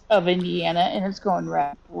areas of Indiana, and it's going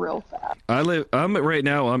red real fast.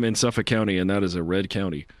 I'm in Suffolk County, and that is a red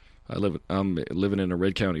county. I'm living in a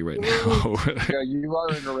red county right now. Yeah, you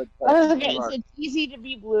are in a red county. Okay, so it's easy to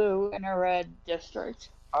be blue in a red district.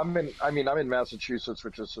 I'm in Massachusetts,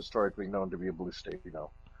 which is historically known to be a blue state,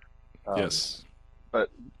 Yes. But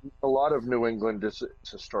a lot of New England is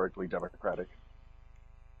historically Democratic.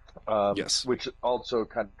 Yes. Which also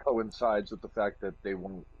kind of coincides with the fact that they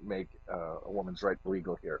won't make a woman's right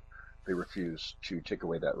legal here. They refuse to take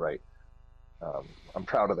away that right. I'm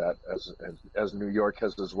proud of that, as New York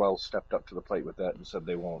has as well stepped up to the plate with that and said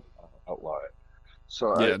they won't outlaw it.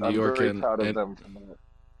 So yeah, I'm very proud of them.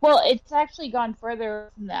 Well, it's actually gone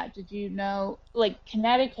further than that. Did you know,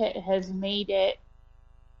 Connecticut has made it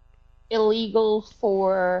illegal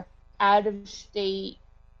for out-of-state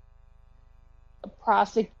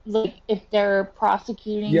if they're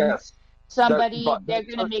prosecuting somebody, they're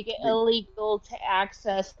going to make it illegal to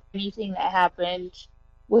access anything that happened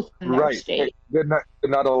within their state. They're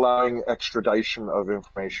not allowing extradition of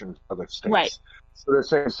information to other states. Right. So they're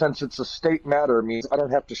saying since it's a state matter, it means I don't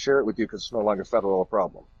have to share it with you because it's no longer federal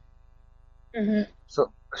problem. Mm-hmm.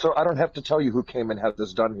 So I don't have to tell you who came and had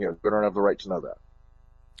this done here. We don't have the right to know that.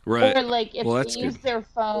 Right. Or if they use their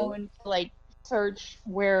phone to search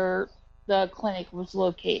where the clinic was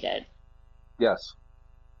located. Yes.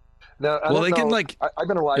 Now, I've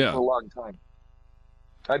been alive for a long time.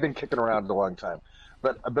 I've been kicking around a long time,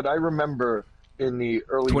 but I remember in the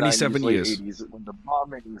early 27 90s, late years 80s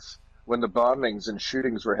when the bombings and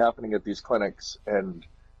shootings were happening at these clinics and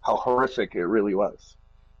how horrific it really was.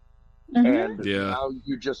 Mm-hmm. And now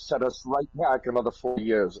you just set us right back another 4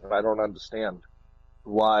 years, and I don't understand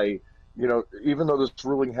why. Even though this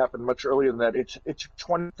ruling happened much earlier than that, it took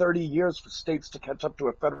 20, 30 years for states to catch up to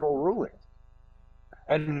a federal ruling.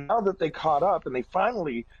 And now that they caught up and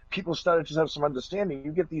people started to have some understanding,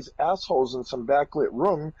 you get these assholes in some backlit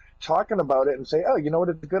room talking about it and say, oh, you know what,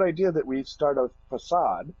 it's a good idea that we start a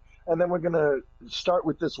facade. And then we're going to start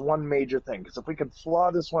with this one major thing. Because if we can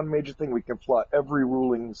flaw this one major thing, we can flaw every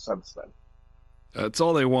ruling since then. That's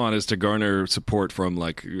all they want is to garner support from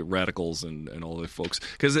like radicals and all the folks.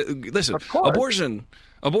 Because listen, abortion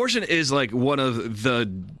is like one of the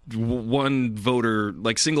one voter,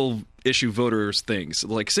 like single issue voters things.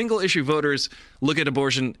 Like single issue voters look at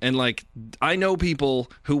abortion and like I know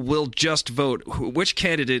people who will just vote which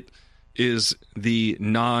candidate is the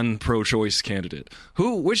non-pro-choice candidate.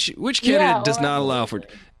 Which candidate does not allow for,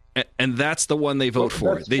 and that's the one they vote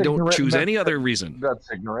for. They don't choose any other reason.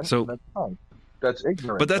 That's ignorant. So that's fine. That's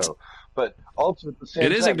ignorant. But also at the same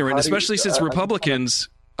time, it is ignorant, especially since Republicans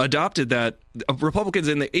adopted that. Republicans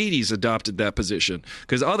in the 80s adopted that position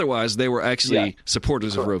because otherwise they were actually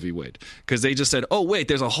supporters of Roe v. Wade because they just said, "Oh wait,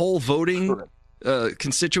 there's a whole voting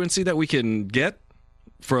constituency that we can get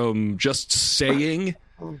from just saying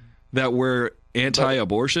that we're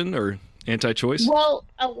anti-abortion or anti-choice." Well,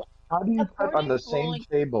 how do you put on the same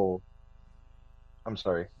table? I'm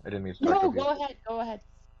sorry, I didn't mean to. No, go ahead.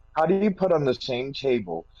 How do you put on the same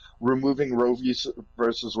table removing Roe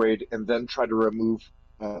versus Wade and then try to remove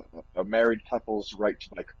a married couple's right to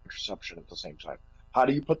buy contraception at the same time? How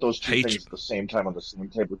do you put those two things at the same time on the same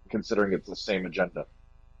table, considering it's the same agenda?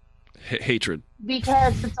 Hatred.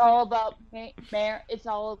 Because it's all about it's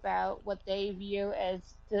all about what they view as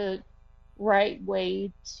the right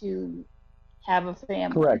way to have a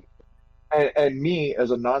family. Correct. And me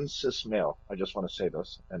as a non-cis male, I just want to say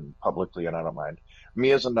this, and publicly, and I don't mind.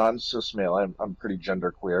 Me as a non-cis male, I'm pretty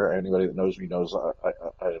genderqueer. Anybody that knows me knows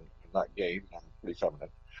I'm not gay. I'm pretty feminine.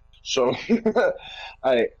 So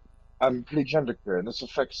I'm pretty genderqueer, and this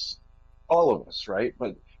affects all of us, right?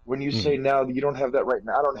 But when you say now that you don't have that right,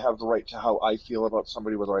 now I don't have the right to how I feel about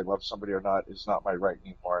somebody, whether I love somebody or not, is not my right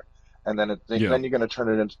anymore. And then then you're going to turn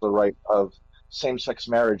it into the right of same-sex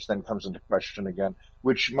marriage then comes into question again,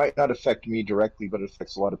 which might not affect me directly, but it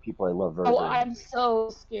affects a lot of people I love very, very much. I'm so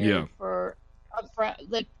scared for a friend.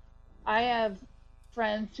 Like, I have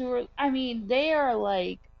friends who are, they are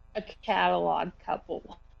like a catalog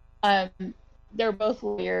couple. They're both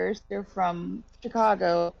lawyers. They're from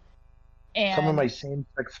Chicago. And some of my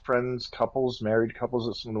same-sex friends, couples, married couples,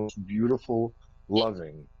 are some of the most beautiful,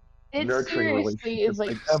 loving, nurturing relationships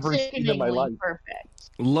I've ever seen in my life. Perfect.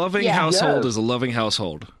 Loving household is a loving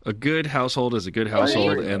household. A good household is a good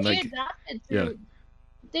household, and like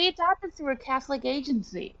they adopted through a Catholic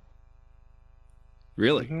agency.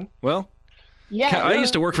 Really? Mm-hmm. Well, I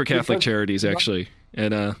used to work for Catholic Charities actually,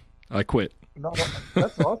 and I quit. No,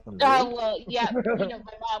 that's awesome. My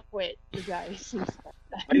mom quit. You guys.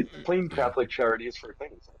 I blame Catholic Charities for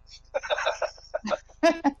things.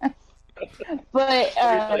 But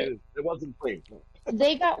it wasn't clean.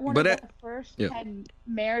 They got one of the first 10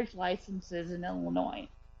 marriage licenses in Illinois.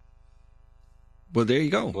 Well, there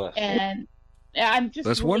you go. And I'm just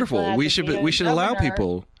that's wonderful. We should allow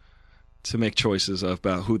people to make choices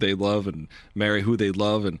about who they love and marry who they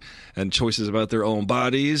love and choices about their own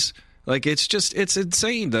bodies. Like it's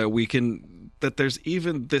insane that there's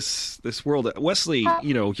even this world. Wesley,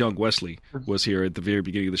 young Wesley was here at the very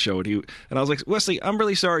beginning of the show, and I was like, Wesley, I'm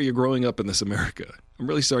really sorry you're growing up in this America. I'm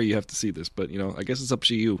really sorry you have to see this, but I guess it's up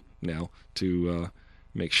to you now to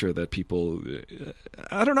make sure that people.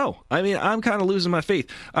 I don't know. I'm kind of losing my faith.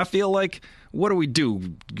 I feel like, what do we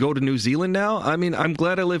do? Go to New Zealand now? I'm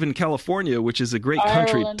glad I live in California, which is a great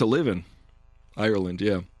country to live in. Ireland,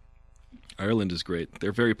 yeah. Ireland is great.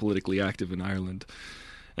 They're very politically active in Ireland.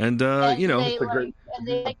 And they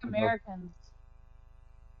like Americans.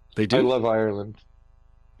 They do. I love Ireland.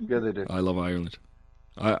 Yeah, they do. I love Ireland.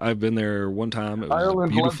 I've been there one time. It was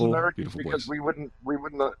Ireland beautiful, loves Americans beautiful because place. we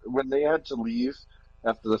wouldn't when they had to leave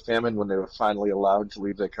after the famine, when they were finally allowed to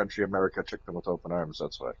leave their country, America took them with open arms.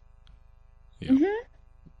 That's why. Yeah. Mm-hmm.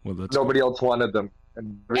 Well, that's nobody else wanted them,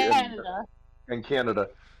 and Canada.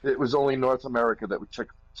 It was only North America that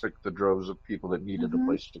took the droves of people that needed a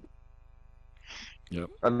place to go. Yep.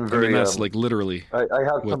 That's like literally. I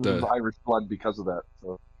have some Irish blood because of that.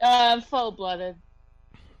 So. Full-blooded.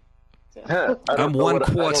 I'm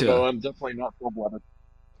 1/4. I'm definitely not full-blooded.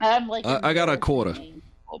 I'm like. I got a quarter.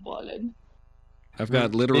 Full-blooded. I've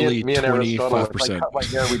got literally 25%. If I cut my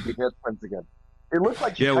hair, we'd be hair twins again. It looked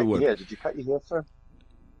like you cut your hair. Did you cut your hair, sir?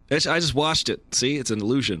 I just watched it. See, it's an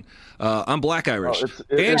illusion. I'm Black Irish.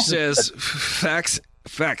 And says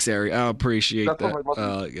facts, Ari. I appreciate that. That's what my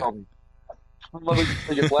mother told me. My mother used to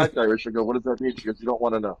say you're Black Irish. I go, what does that mean? She goes, you don't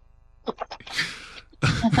want to know.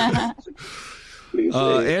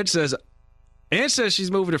 Anne says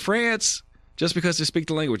she's moving to France just because they speak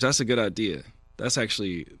the language. That's a good idea. That's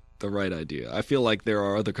actually the right idea. I feel like there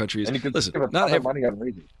are other countries. And you can listen, not money on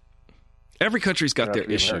raising. Every country's got their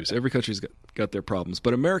issues. American. Every country's got their problems.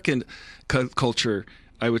 But American culture,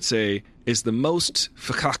 I would say, is the most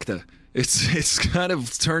verkackte It's kind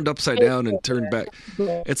of turned upside down and turned back.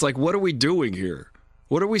 It's like, what are we doing here?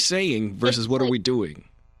 What are we saying versus what are we doing?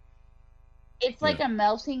 It's like a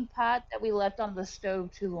melting pot that we left on the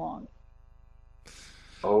stove too long.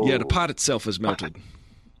 Oh. Yeah, the pot itself is melted.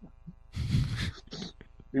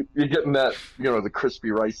 You're getting that, the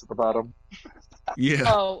crispy rice at the bottom. Yeah.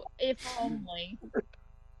 Oh, if only.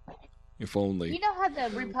 If only. You know how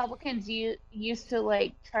the Republicans used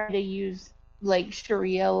to try to use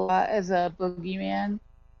Sharia law as a boogeyman?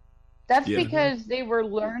 That's because they were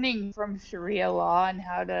learning from Sharia law and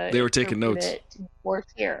how to. They were taking notes. It to enforce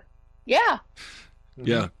here. Yeah.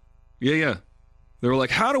 Yeah. Yeah. They were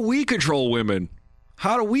like, how do we control women?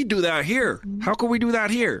 How do we do that here? How can we do that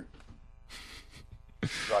here?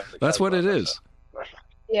 That's what it is.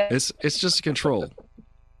 Yeah. It's just control.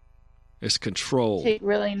 It's control. She's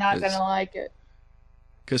really not going to like it.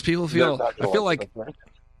 Because people feel, I feel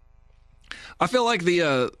like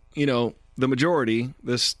the, the majority,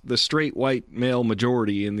 the straight white male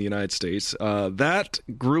majority in the United States, that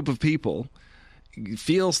group of people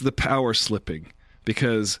feels the power slipping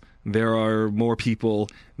because there are more people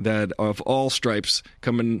that of all stripes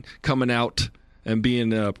coming out and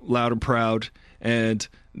being loud and proud, and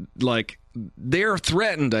they're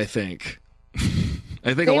threatened. I think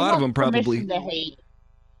a lot of them probably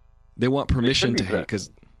they want permission to hate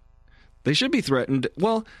because they should be threatened.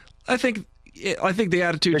 Well, I think the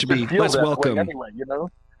attitude should be let's welcome. Anyway,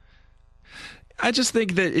 I just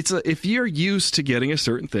think that if you're used to getting a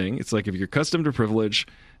certain thing, it's like if you're accustomed to privilege,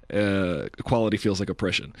 equality feels like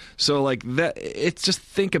oppression. So that, it's just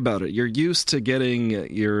think about it. You're used to getting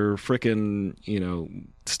your frickin',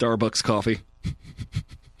 Starbucks coffee.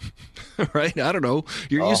 Right? I don't know.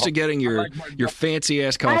 You're used to getting your fancy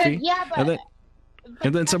ass coffee.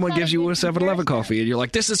 And then someone gives you a 7-Eleven coffee and you're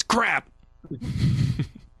like, this is crap.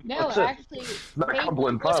 No, actually, not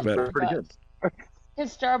Cumberland Farms, but pretty good.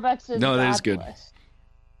 Because Starbucks is that is good.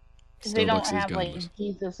 Because they don't have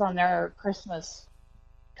Jesus on their Christmas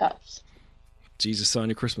cups. Jesus on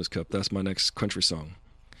your Christmas cup. That's my next country song.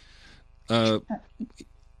 I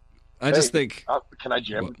just think. Can I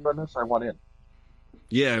jam with you on this? I want in.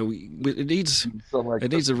 Yeah, it needs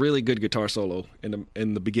a really good guitar solo in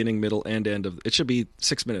the beginning, middle, and end of. It should be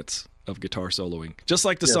 6 minutes of guitar soloing, just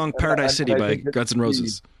like the song "Paradise City" by Guns N'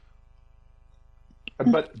 Roses.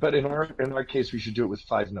 But in our case, we should do it with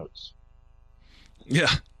 5 notes. Yeah,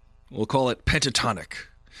 we'll call it pentatonic.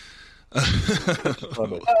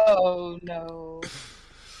 Oh no!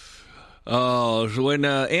 Oh, when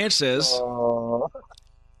Ant says,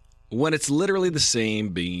 when it's literally the same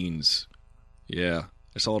beans. Yeah,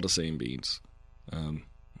 it's all the same beans. I'm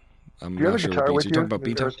not sure what beans you're talking about.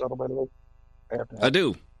 Bean time? I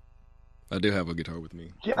do have a guitar with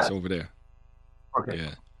me. Yeah. It's over there. Okay.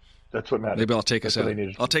 Yeah. That's what matters. Maybe I'll take us out.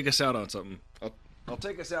 I'll take us out on something. I'll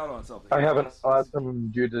take us out on something. I have an awesome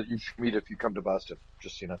dude that you should meet if you come to Boston.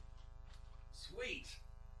 Just so you know. Sweet.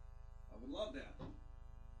 I would love that.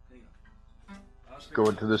 Hang on. Go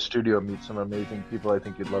into the studio, meet some amazing people. I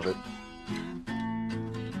think you'd love it.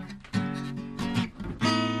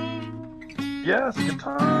 Yes,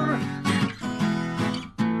 guitar.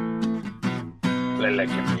 I like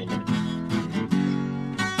it.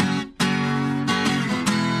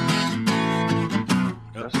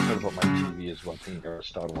 That's good about my TV is watching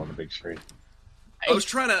Aristotle on the big screen. I was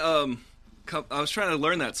trying to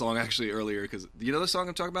learn that song actually earlier because you know the song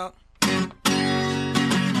I'm talking about.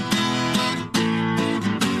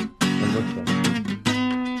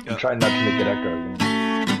 I'm trying not to make it echo again.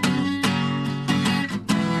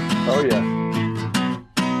 Oh yeah.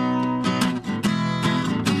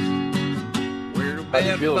 Where do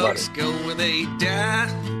bad folks go when they die?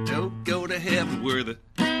 Don't go to heaven where the.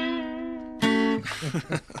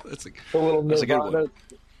 That's a good one.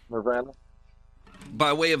 Nirvana.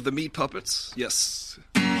 By way of the Meat Puppets, yes.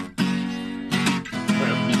 Meat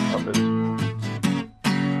Puppets.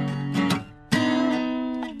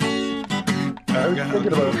 I was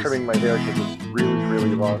thinking about trimming my hair because it's really,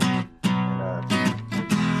 really long. And,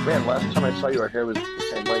 man, last time I saw you, our hair was the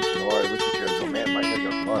same length. And Laura looked at you and go, man, my hair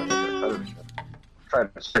got long. I gotta cut it again. Trying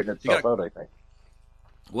to straighten itself out, I think.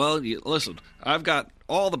 Well, listen, I've got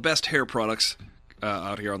all the best hair products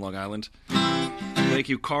out here on Long Island. Thank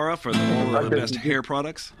you, Cara, for all of the best hair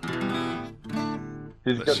products.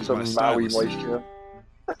 He's got some Maui moisture.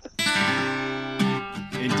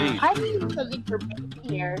 Indeed. I need something for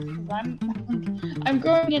baby hair because I'm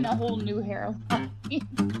growing in a whole new hairline.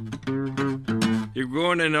 You're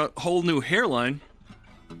growing in a whole new hairline?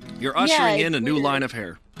 You're ushering in a new line of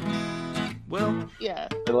hair. Well, yeah.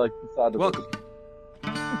 I like the sound of welcome.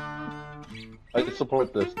 I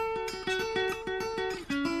support this.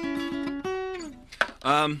 Yes.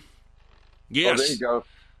 Oh, there you go.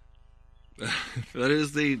 That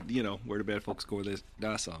is the, Where Do Bad Folks Go They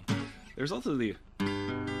Die song. There's also the...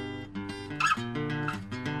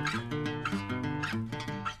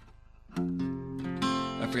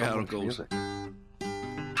 I forget how it goes. Music.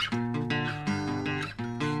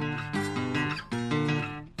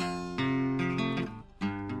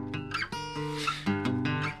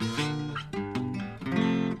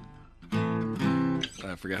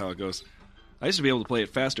 I forget how it goes. I used to be able to play it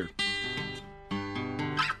faster.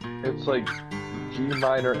 It's like G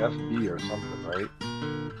minor FB or something, right?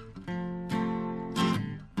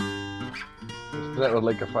 Isn't that what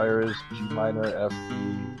Lake of Fire is? G minor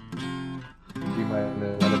FB, G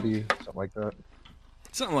minor FB, something like that.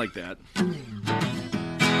 Something like that.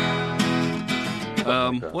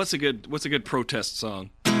 What's a good protest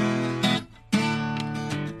song?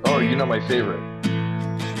 Oh, you know my favorite.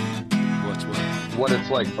 What's what? What It's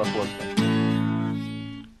Like, Buffalo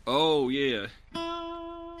Spring. Oh yeah.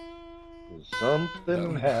 There's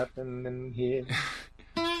something happening here.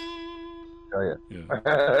 Oh yeah.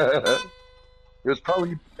 It was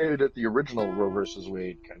probably played at the original Roe versus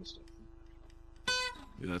Wade kind of stuff.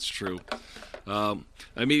 Yeah, that's true. I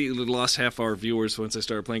immediately lost half our viewers once I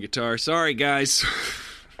started playing guitar. Sorry, guys.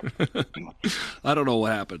 I don't know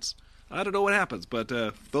what happens. But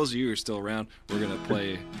those of you who are still around, we're gonna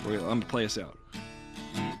play. I'm gonna play us out.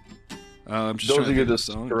 I'm just Those of you that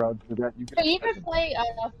song. stick around for that, You can play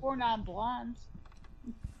Four Non Blondes.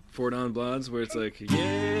 Four Non Blondes, where it's like,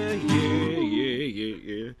 yeah, yeah, yeah, yeah,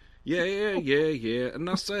 yeah, yeah, yeah, yeah, yeah, and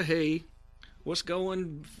I say, hey, what's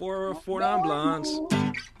going for Four Non Blondes?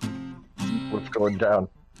 What's going down?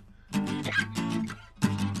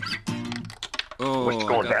 Oh, What's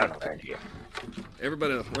going down around here?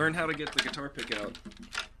 Everybody, learn how to get the guitar pick out.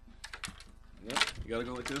 Yep, you gotta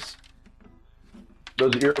go like this.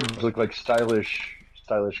 Those earrings look like stylish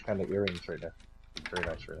kind of earrings right now. Very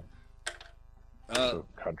nice, right now. So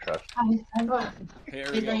contrast.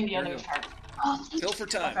 Here we go. Here we go. Kill for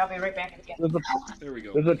time. I'll be right back again. There we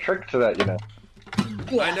go. There's a trick to that, you know.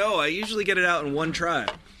 I know. I usually get it out in one try.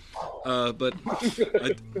 But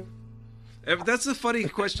that's the funny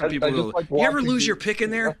question people will. Like, you ever lose your pick in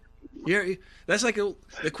there? Yeah, that's like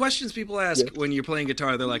the questions people ask when you're playing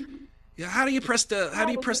guitar. They're like, "Yeah, how do you press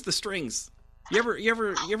the strings? You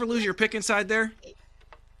ever lose your pick inside there?"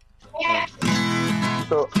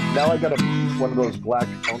 So now I got one of those black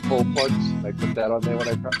phone hole plugs, and I put that on there when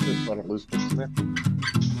I practice, so I don't lose picks in there.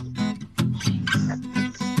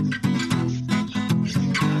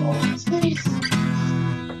 See,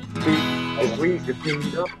 if we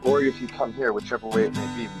meet up, or if you come here, whichever way it may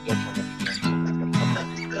be, we definitely have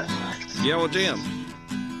to jam. Yeah, we'll jam.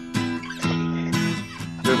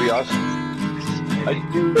 It'll be awesome. I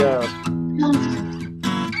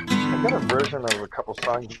got a version of a couple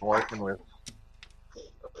songs I'm working with.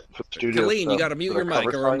 Colleen, you gotta mute your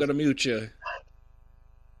mic, or I'm gonna mute you.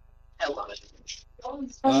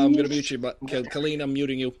 I'm gonna mute you, but Colleen, I'm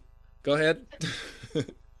muting you. Go ahead.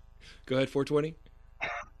 Go ahead, 420.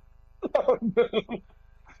 Oh,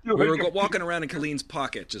 no. We were walking around in Colleen's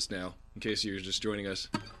pocket just now, in case you're just joining us.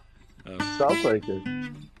 Sounds like it.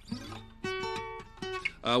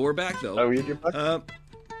 We're back, though. Oh, you get back?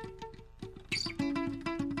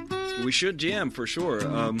 We should jam, for sure.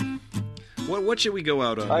 What should we go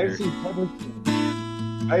out on I've here?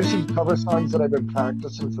 seen cover songs that I've been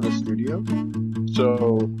practicing for the studio.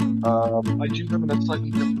 So, I do them in a slightly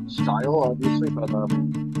different style, obviously, but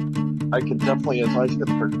I can definitely, as I get the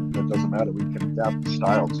person, it doesn't matter. We can adapt the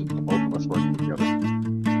style to the both of us working together.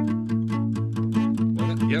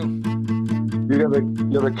 Yeah. You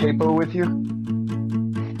have a capo with you?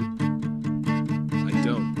 I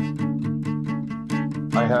don't.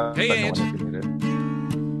 I have. Hey, Ange. If you need it.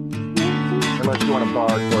 Unless you want to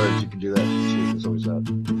borrow chords, you can do that. There's always that.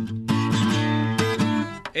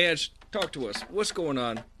 Ange, talk to us. What's going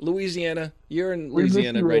on? Louisiana. You're in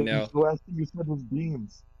Louisiana right now. The last thing you said was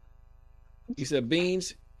beans. You said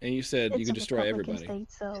beans, and you said you could destroy everybody.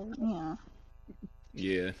 State, so yeah.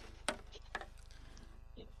 Yeah.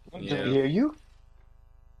 Did I hear you?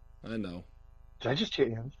 I know. Did I just hear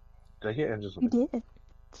Ange? Did I hear Ange's? You did.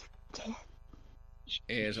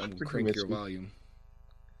 Ange, I'm gonna crank your volume.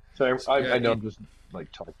 Sorry, I know I'm just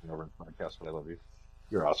like talking over the podcast, but I love you.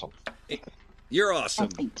 You're awesome. You're awesome.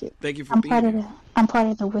 Oh, thank you. Thank you for being here. I'm part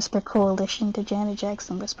of the Whisper Coalition, the Janet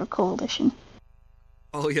Jackson Whisper Coalition.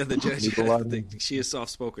 Oh yeah, the judge. She is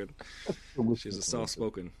soft spoken. She's a soft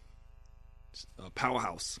spoken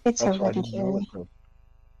powerhouse. It's hereditary.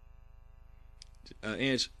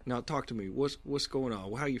 Ange, now talk to me. What's going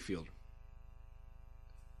on? How you feel?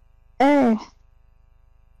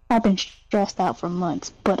 I've been stressed out for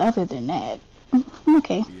months, but other than that, I'm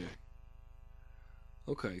okay. Yeah.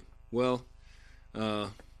 Okay. Well,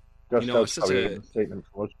 Just it's such a statement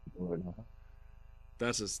for most people right now.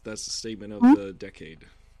 That's a statement of Hmm? the decade.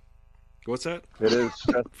 What's that? It is.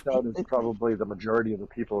 Stressed out is probably the majority of the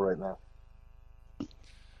people right now.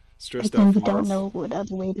 Stressed But out then for you don't months. know what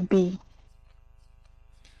other way to be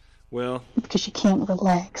Well, because you can't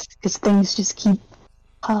relax because things just keep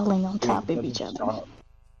piling on top It of each doesn't other. stop.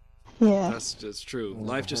 Yeah. that's just true. Mhm.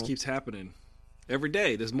 Life just keeps happening. Every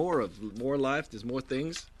day, there's more life. There's more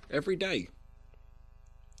things every day.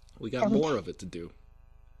 We got Every more day. of it to do.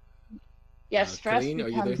 Yeah, stress Colleen, are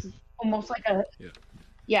you there? becomes almost like a Yeah.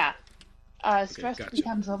 yeah. Stress gotcha.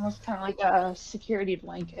 becomes almost kind of like a security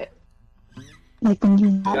blanket. Like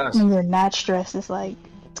when Yes. when you're not stressed, it's like,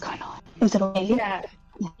 what's going on? Is it okay? Yeah,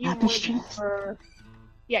 you're Not be waiting stressed. for.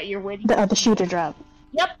 Yeah, you're waiting. The for other shoe to drop.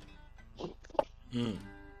 Yep.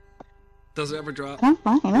 Does it ever drop? I'm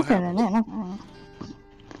fine. What Other than happens? that, I'm fine.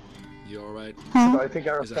 You all right? Huh? I think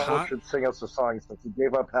Is it Aristotle hot? should sing us a song. Since he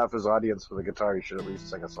gave up half his audience for the guitar, he should at least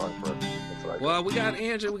sing a song for us. That's what I think. Well, we got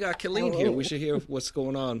Andrew, we got Colleen here. We should hear what's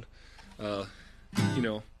going on. We're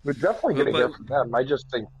definitely going to but- hear from them. I just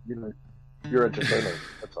think, you're entertaining.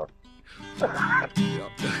 That's all.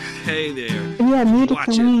 Hey there. Yeah, muted Watch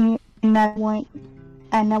it. Colleen, and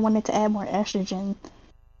I wanted to add more estrogen,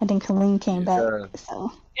 and then Colleen came back. Yeah.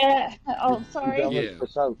 So Yeah. Oh, sorry. Yeah.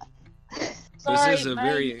 Sorry. This is a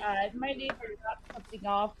very- My neighbor dropped something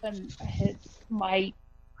off,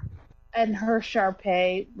 and her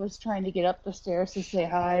Sharpei was trying to get up the stairs to say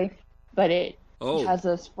hi, but it Oh, has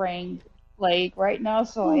a sprained leg right now,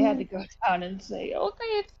 so I had to go down and say, okay,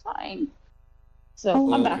 it's fine. So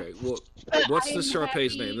Oh, I'm back. okay. Well, what's the I'm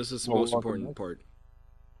Sharpei's happy- name? This is the Well, most welcome important back. part.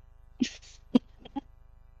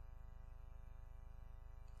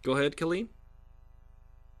 Go ahead, Colleen.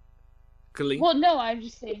 Colleen. Well, no, I'm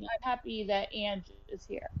just saying I'm happy that Ange is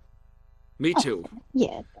here. Me too.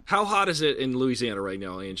 yeah, How hot is it in Louisiana right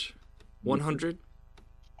now, Ange? 100?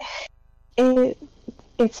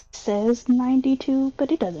 it says 92,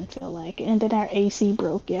 but it doesn't feel like it. And then our AC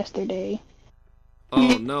broke yesterday.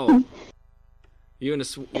 Oh no. You're in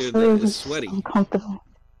So you're it the was sweaty. uncomfortable.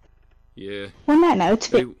 Yeah, Well, no, it's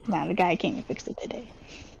Hey. fixed. No, the guy came and fixed it today.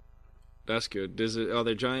 that's good. Are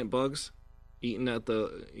there giant bugs eating at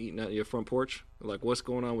your front porch? Like, what's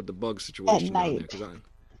going on with the bug situation down there? night. 'Cause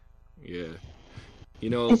yeah.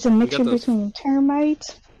 It's a we mixture got the- between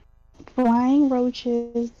termites, flying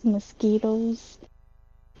roaches, mosquitoes,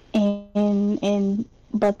 and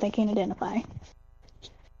bugs I can't identify.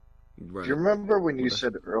 Right. Do you remember when you What the-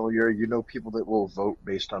 said earlier, people that will vote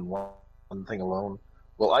based on one thing alone?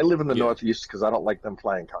 Well, I live in the Yeah. Northeast because I don't like them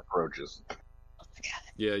flying cockroaches.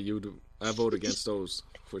 Yeah, I vote against those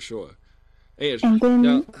for sure. Ange, And then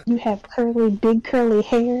now, you have big curly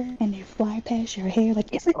hair, and they fly past your hair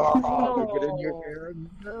like it's a curly. Oh, get in your hair.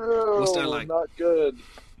 No, What's that like? Not good.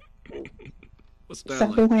 what's that So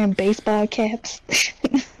they're like? wearing baseball caps.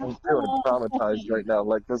 I'm feeling traumatized right now.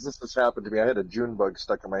 Like, this has happened to me. I had a June bug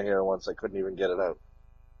stuck in my hair once. I couldn't even get it out.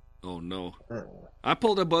 Oh no. Hmm. I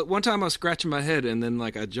pulled a but one time I was scratching my head and then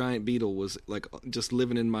like a giant beetle was like just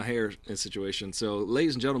living in my hair in situation. So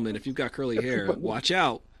ladies and gentlemen, if you've got curly hair, watch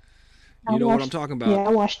out. You know what I'm talking about. Yeah, I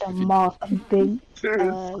washed a moth, a big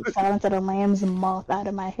Silence of the Lambs moth out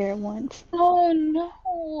of my hair once. Oh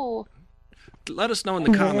no! Let us know in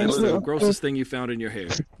the Yeah, comments the yeah. grossest thing you found in your hair,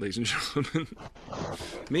 ladies and gentlemen.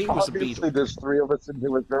 Me was a Obviously, beetle. there's three of us in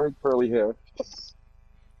here with very curly hair.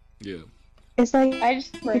 Yeah. It's like I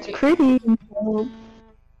just it's pretty until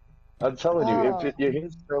I'm telling you, Oh. if your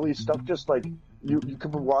hair's curly, stuff just like you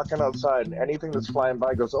could be walking outside and anything that's flying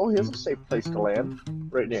by goes, oh, here's a safe place to land,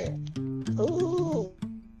 right near. ooh.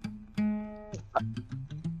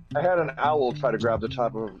 I had an owl try to grab the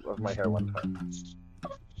top of my hair one time.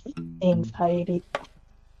 Anxiety.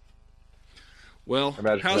 Well,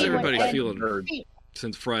 Imagine how's that. everybody Like, feeling Bird.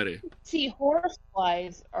 since Friday? See,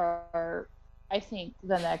 horseflies are, I think,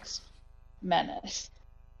 the next menace.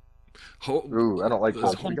 Ooh, I don't like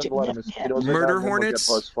Those those. We got a lot of mosquitoes. right Murder now, and then we'll hornets?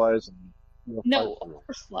 Get horseflies. No,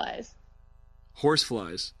 horseflies.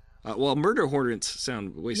 Horseflies. Well, murder hornets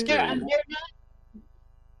sound way They're scarier. not.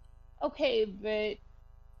 Okay, but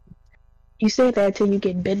You say that till you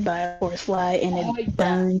get bit by a horsefly and Oh, it yeah.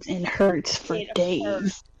 burns and hurts for It days.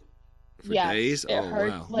 hurts. For yes, days? it Oh,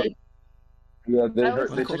 hurts wow. like Yeah, they I hurt.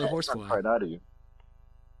 was- They Call take it the horsefly. right out of you.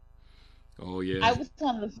 Oh, yeah. I was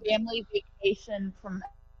on a family vacation from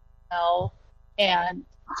hell and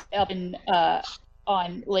up in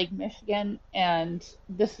on Lake Michigan, and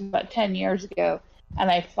this is about 10 years ago, and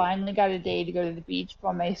I finally got a day to go to the beach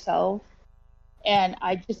by myself, and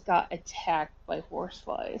I just got attacked by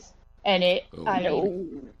horseflies, and it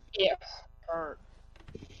hurt.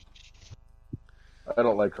 I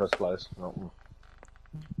don't like horseflies. No.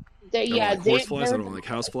 Horseflies. I don't like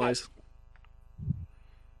houseflies.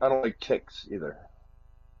 I don't like ticks either.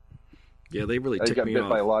 Yeah, they really tick me off. I got bit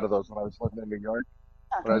by a lot of those when I was living in New York.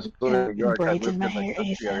 When I was living in New York, I lived in the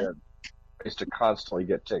country. I used to constantly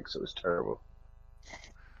get ticks. It was terrible.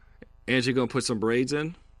 Angie, gonna put some braids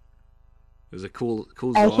in? Is it cool?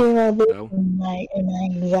 I hear all this and my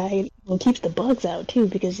anxiety. Well, it keeps the bugs out too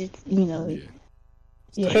because it's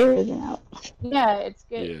your hair isn't out. Yeah, it's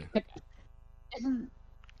good. Yeah. Isn't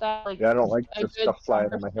that like? Yeah, I don't like the stuff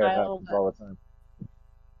flying in my hair happens all the time.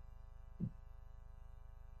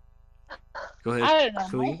 Go ahead. I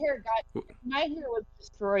don't know. My hair was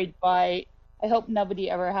destroyed by. I hope nobody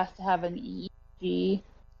ever has to have an EEG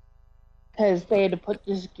because they had to put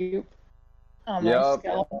this goop on my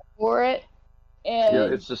scalp for it.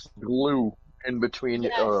 And it's just glue in between.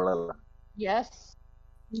 Yes. Yes.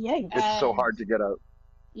 Yeah. It's so hard to get out.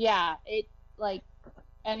 Yeah, it like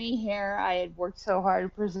any hair I had worked so hard to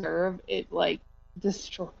preserve, it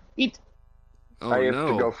destroyed. I have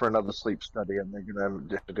to go for another sleep study, and they're going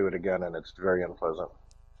to have to do it again, and it's very unpleasant.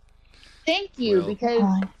 Thank you, because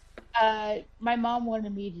my mom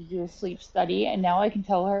wanted me to do a sleep study, and now I can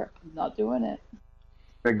tell her I'm not doing it.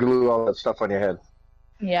 They glue all that stuff on your head.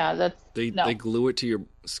 Yeah, they glue it to your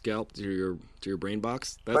scalp, to your brain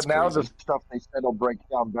box. That's but now crazy. the stuff they said will break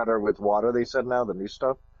down better with water. They said now the new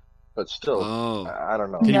stuff, but still, I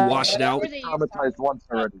don't know. Can you wash it out? Traumatized once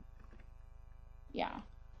already. Yeah.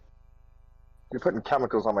 You're putting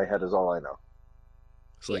chemicals on my head is all I know.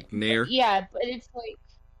 It's like Nair? Yeah, but it's like...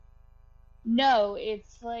 No,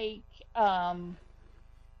 it's like...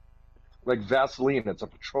 Like Vaseline, it's a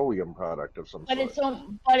petroleum product of some sort.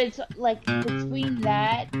 But it's like between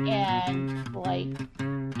that and like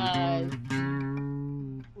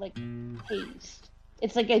paste.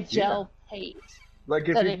 It's like a gel paste. Like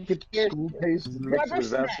if you get school paste and mix it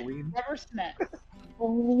with Vaseline. Rubber cement.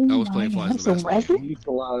 I was playing flies with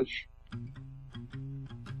Vaseline.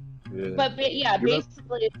 Yeah. But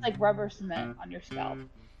basically it's like rubber cement on your scalp.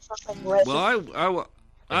 Well,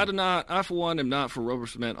 I for one am not for rubber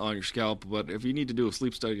cement on your scalp, but if you need to do a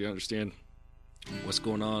sleep study to understand what's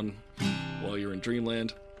going on while you're in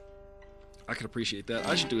dreamland, I can appreciate that.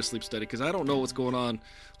 I should do a sleep study because I don't know what's going on.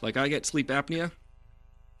 Like I get sleep apnea,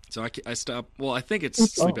 so I stop. Well, I think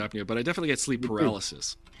it's sleep apnea, but I definitely get sleep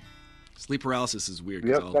paralysis. Sleep paralysis is weird.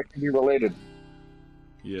 Yep, that can be related.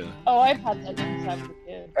 Yeah. Oh, I've had that since I was a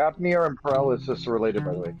kid. Apnea and paralysis are related,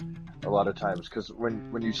 by the way, a lot of times, because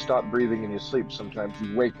when you stop breathing in your sleep, sometimes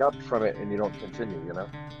you wake up from it and you don't continue, you know?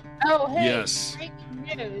 Oh, hey, yes.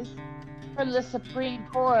 Breaking news from the Supreme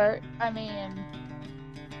Court. I mean,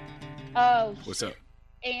 what's up?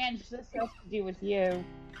 And this has to do with you.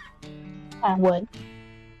 What?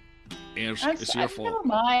 And it's your fault. Never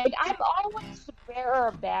mind. I'm always the bearer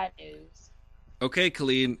of bad news. Okay,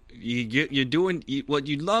 Colleen, you're doing what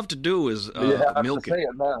you'd love to do is milk it.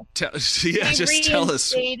 Just tell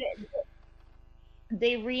us.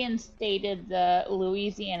 They reinstated the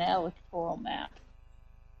Louisiana electoral map.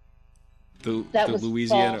 That was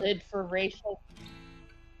Louisiana faulted for racial.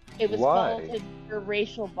 It was faulted for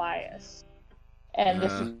racial bias, and the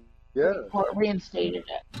Supreme Court reinstated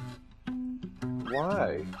it.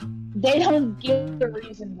 Why? They don't give the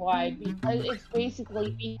reason why, because it's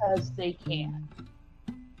basically because they can.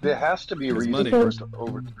 There has to be a reason for it to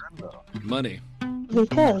overturn, though. Money.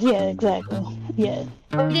 Because, yeah, exactly. Yeah.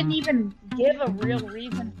 They didn't even give a real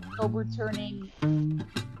reason for overturning.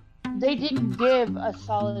 They didn't give a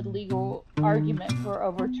solid legal argument for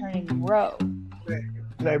overturning Roe.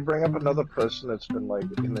 Can I bring up another person that's been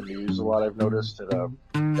in the news a lot? I've noticed that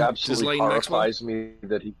absolutely horrifies me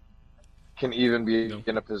that he can even be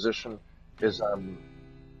in a position is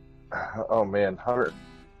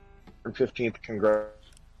 115th Congressional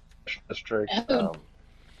District,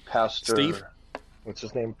 Pastor Steve? What's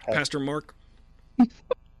his name? Pastor Mark?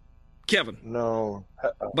 Kevin? No.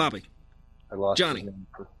 Bobby? I lost Johnny? his name.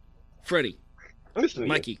 Freddie?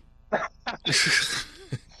 Mikey?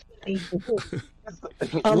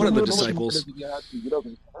 One of the disciples.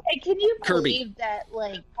 Hey, can you Kirby. believe that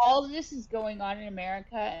all of this is going on in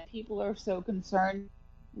America and people are so concerned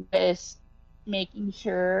with making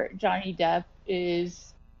sure Johnny Depp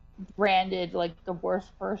is branded like the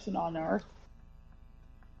worst person on earth?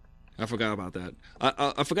 I forgot about that.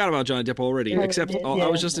 I forgot about Johnny Depp already, except I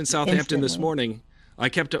was just in Southampton this morning. I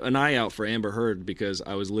kept an eye out for Amber Heard because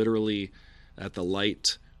I was literally at the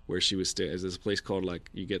light where she was staying. There's a place called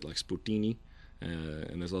you get Sputini,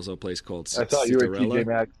 and there's also a place called I thought you were TJ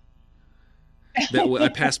Maxx. that I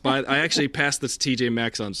passed by. I actually passed this TJ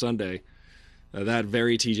Maxx on Sunday. That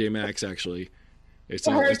very TJ Maxx, actually. It's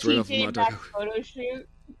right off of TJ Maxx photo shoot.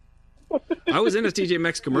 I was in a TJ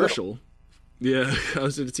Maxx commercial. Yeah, I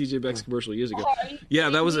was in a TJ Maxx commercial years ago.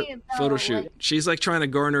 Yeah, that was a photo shoot. She's like trying to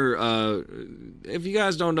garner. If you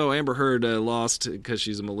guys don't know, Amber Heard lost because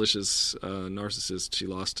she's a malicious narcissist. She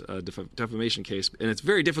lost a defamation case, and it's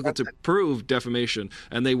very difficult to prove defamation.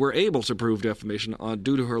 And they were able to prove defamation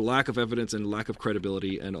due to her lack of evidence and lack of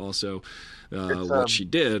credibility, and also what she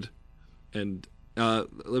did. And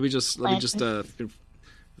let me just get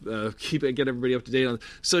everybody up to date on.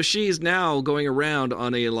 So she's now going around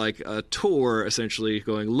on a tour, essentially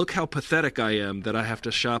going, look how pathetic I am that I have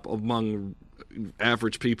to shop among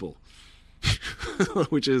average people,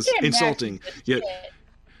 which is insulting. Yet,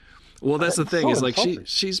 well, that's the thing is like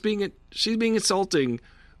she's being insulting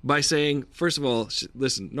by saying, first of all,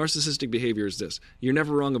 listen, narcissistic behavior is this: you're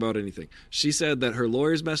never wrong about anything. She said that her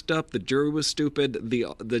lawyers messed up, the jury was stupid,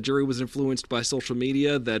 the jury was influenced by social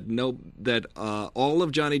media, that all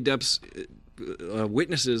of Johnny Depp's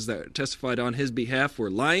witnesses that testified on his behalf were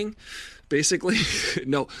lying, basically.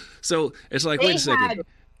 No, so it's like, wait a second.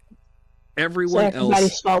 Everyone else.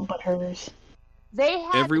 Everybody's fault but hers.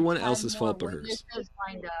 Everyone else's fault but hers.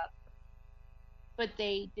 Lined up, but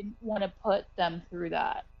they didn't want to put them through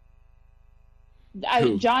that.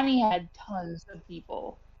 Johnny had tons of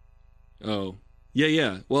people. Oh,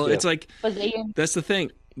 yeah. Well, it's like, that's the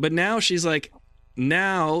thing. But now she's like,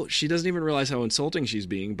 now she doesn't even realize how insulting she's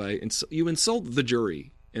being by you insult the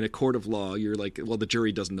jury in a court of law. You're like, well, the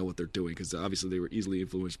jury doesn't know what they're doing because obviously they were easily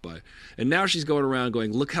influenced by. And now she's going around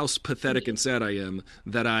going, look how pathetic and sad I am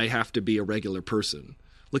that I have to be a regular person.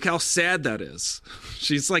 Look how sad that is.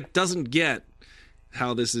 She's like, doesn't get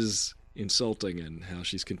how this is insulting and how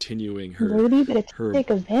she's continuing her take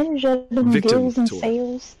advantage of them deals and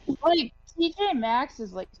sales. Like TJ Maxx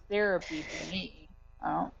is like therapy for me.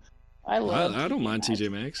 I don't mind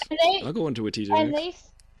TJ Maxx. I'll go into a TJ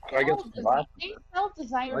Maxx. They sell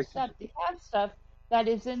designer stuff. They have stuff that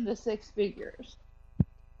is in the six figures.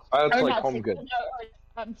 That's like home goods.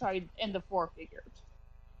 I'm sorry, in the four figures.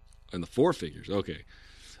 In the four figures, okay.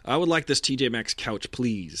 I would like this TJ Maxx couch,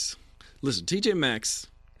 please. Listen, TJ Maxx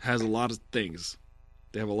has a lot of things.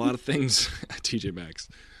 They have a lot of things at TJ Maxx.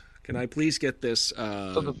 Can I please get this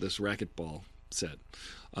this racquetball set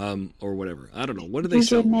or whatever? I don't know. What do they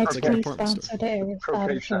sell? It's like a department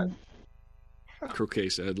store. Croquet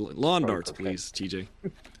set. Lawn darts, please, TJ.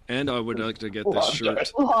 And I would like to get this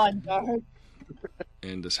shirt. Lawn darts.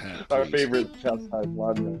 And this hat, please. Our favorite outside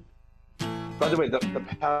lawn dart. By the way, the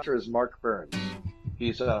pastor is Mark Burns.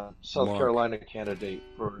 He's a South Carolina candidate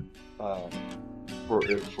for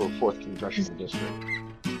 4th Congressional District.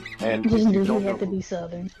 And doesn't have to be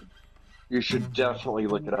Southern. You should definitely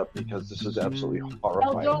look it up because this is absolutely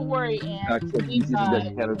horrifying. Oh, don't worry, Ann. He's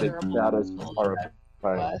that candidate status is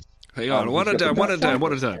horrifying. Hang on, one at a time.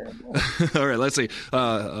 All right, let's see.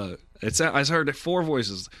 I heard 4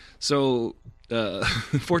 voices. So,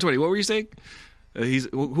 420. What were you saying?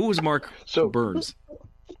 Who was Mark Burns?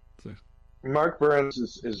 Mark Burns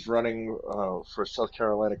is running for South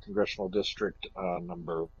Carolina Congressional District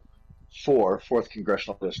number 4, 4th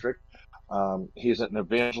Congressional District. He's an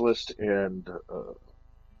evangelist and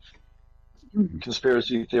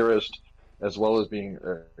conspiracy theorist, as well as being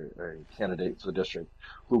a candidate for the district,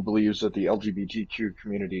 who believes that the LGBTQ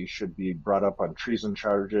community should be brought up on treason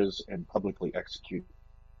charges and publicly executed.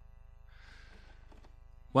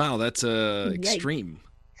 Wow, that's extreme.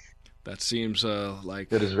 That seems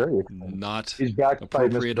like it is very not He's backed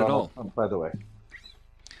appropriate by at all. Trump, by the way.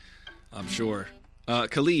 I'm sure.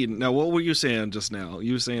 Khalid, now what were you saying just now?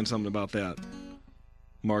 You were saying something about that.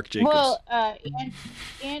 Mark Jacobs. Well,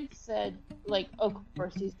 Ann said, like, of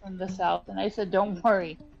course he's from the South, and I said, don't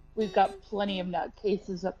worry, we've got plenty of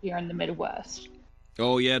nutcases up here in the Midwest.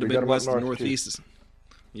 Oh yeah, the Midwest and Northeast.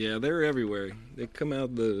 Yeah, they're everywhere. They come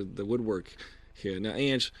out the woodwork here. Now,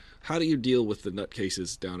 Ange, how do you deal with the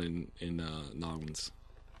nutcases down in Nollins?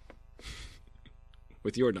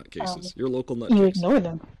 With your nutcases, your local nutcases. You ignore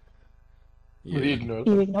them. Yeah.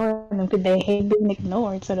 You ignore them because they hate being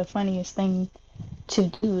ignored. So the funniest thing to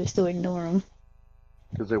do is to ignore them.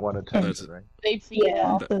 Because they want attention, right? They see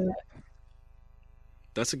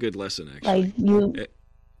That's a good lesson, actually.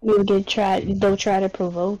 Like they'll try to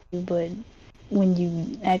provoke you, but when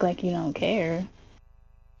you act like you don't care,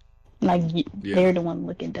 like they're the one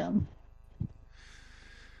looking dumb.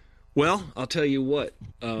 Well, I'll tell you what.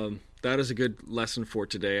 That is a good lesson for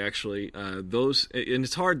today, actually. And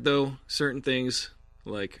it's hard though. Certain things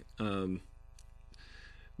like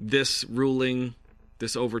this ruling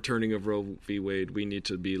this overturning of Roe v. Wade, we need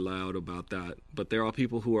to be loud about that. But there are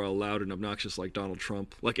people who are loud and obnoxious like Donald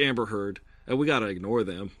Trump, like Amber Heard, and we got to ignore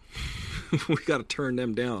them. We got to turn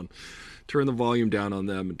them down, turn the volume down on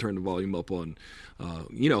them and turn the volume up on,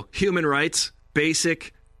 human rights,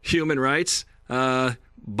 basic human rights.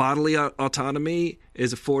 Bodily autonomy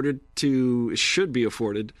should be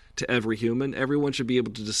afforded to every human. Everyone should be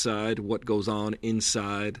able to decide what goes on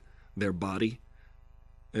inside their body.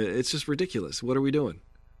 It's just ridiculous. What are we doing?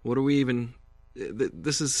 What are we even?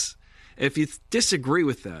 This is. If you disagree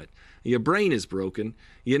with that, your brain is broken.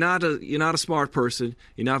 You're not a smart person.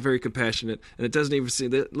 You're not very compassionate, and it doesn't even see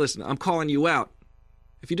that. Listen, I'm calling you out.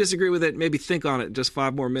 If you disagree with it, maybe think on it just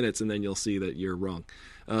 5 more minutes, and then you'll see that you're wrong.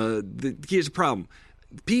 Here's the problem: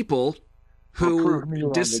 people who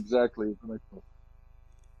exactly.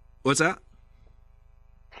 What's that?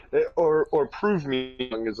 Or prove me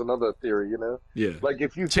wrong is another theory, Yeah. Like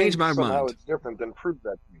if you change my somehow mind, it's different, then prove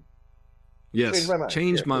that to me. Yes.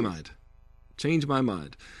 Change my mind. mind. Change my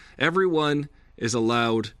mind. Everyone is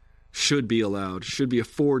allowed, should be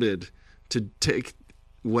afforded to take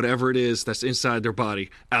whatever it is that's inside their body,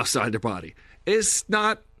 outside their body. It's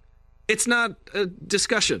not a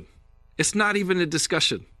discussion. It's not even a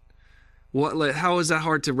discussion. How is that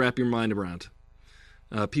hard to wrap your mind around?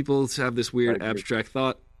 People have this weird abstract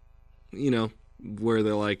thought, where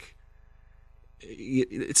they're like,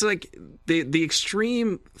 it's like the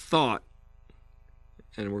extreme thought,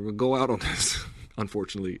 and we're going to go out on this,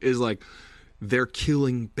 unfortunately, is like they're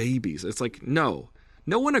killing babies. It's like, no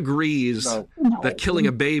one agrees that killing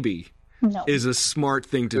a baby is a smart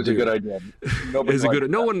thing to do. It's a good idea.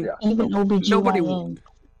 Even OBGYN.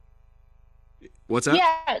 What's that?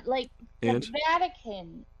 Yeah, like the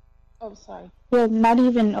Vatican. Oh, sorry. Well, not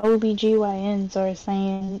even OBGYNs are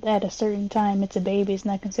saying at a certain time it's a baby. It's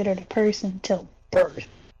not considered a person till birth.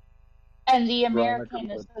 And the American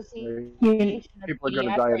Association people are going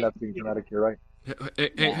to die, and that's being genetic. You're right.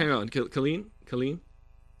 Hang on, Colleen,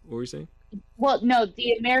 what were you saying? Well, no,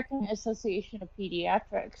 the American Association of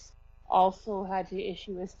Pediatrics also had to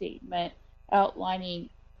issue a statement outlining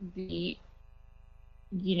the,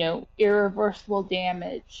 irreversible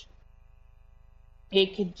damage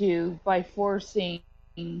it could do by forcing,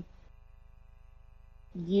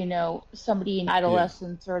 somebody in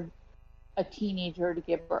adolescence or a teenager to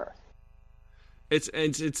give birth. It's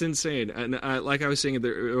insane, and like I was saying at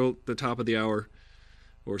the top of the hour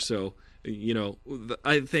or so,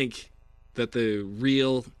 I think that the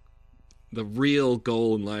real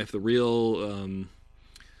goal in life, the real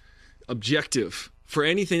objective for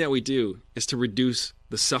anything that we do, is to reduce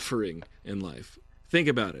the suffering in life. Think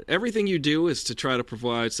about it. Everything you do is to try to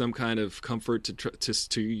provide some kind of comfort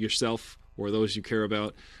to yourself or those you care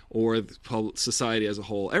about, or society as a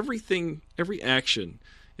whole. Every action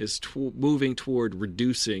is moving toward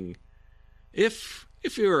reducing. If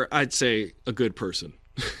you're, I'd say, a good person,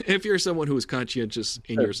 if you're someone who is conscientious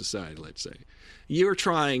in your society, let's say, you're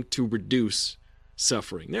trying to reduce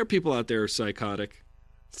suffering. There are people out there,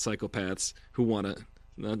 psychopaths, who want to,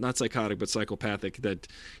 not psychotic, but psychopathic, that,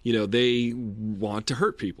 they want to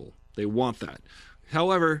hurt people. They want that.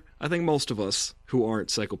 However, I think most of us who aren't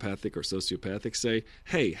psychopathic or sociopathic say,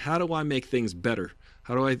 hey, how do I make things better?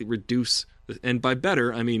 How do I reduce, and by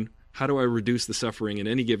better, I mean, how do I reduce the suffering in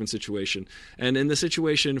any given situation? And in the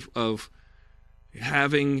situation of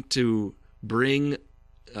having to bring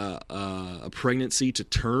a pregnancy to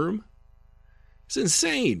term, it's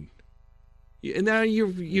insane. And now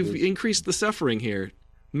you've increased the suffering here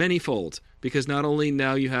manyfold, because not only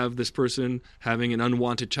now you have this person having an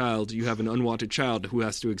unwanted child, you have an unwanted child who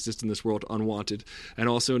has to exist in this world unwanted, and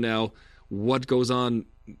also now what goes on,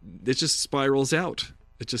 it just spirals out.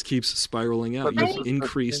 It just keeps spiraling out. You've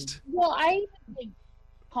increased. Well, I even think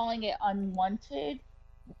calling it unwanted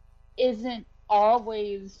isn't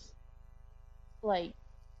always like.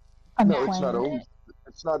 No, it's not always.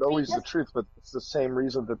 It's not always the truth, but it's the same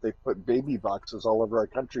reason that they put baby boxes all over our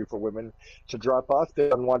country for women to drop off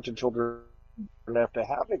their unwanted children after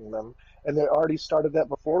having them, and they already started that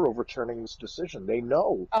before overturning this decision. They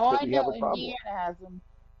know that we have a problem. Indiana has them.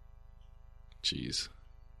 Jeez.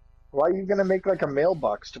 Why are you going to make like a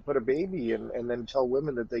mailbox to put a baby in and then tell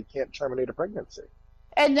women that they can't terminate a pregnancy?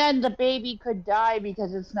 And then the baby could die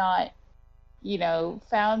because it's not,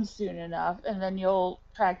 found soon enough, and then you'll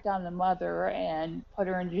track down the mother and put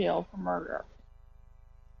her in jail for murder.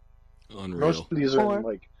 Unreal. Most of these are in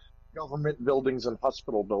like government buildings and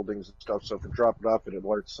hospital buildings and stuff, so if you drop it off, it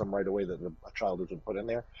alerts them right away that a child has been put in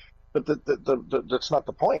there. But that's not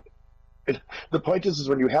the point. The point is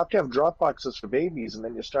when you have to have drop boxes for babies, and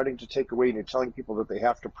then you're starting to take away and you're telling people that they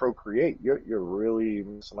have to procreate, you're really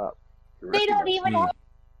messing up. They don't even have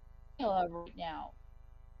right now.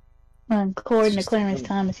 According to Clarence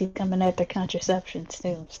Thomas, he's coming after contraceptions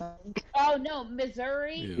too. So. Oh no,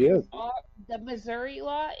 Missouri. Yeah. The Missouri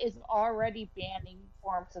law is already banning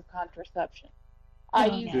forms of contraception.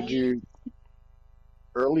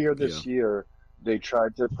 Earlier this year, they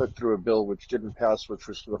tried to put through a bill which didn't pass, which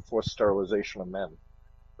was for the forced sterilization of men.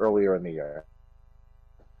 Earlier in the year,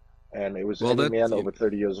 and it was any man over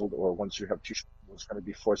 30 years old, or once you have two, was going to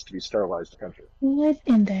be forced to be sterilized in the country. What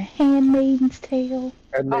in the Handmaid's Tale?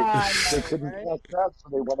 And they couldn't pass that, so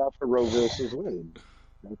they went after Roe versus Wade.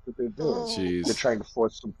 That's what they're doing. They're trying to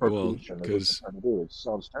force some procreation. Well, it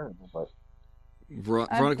sounds terrible, but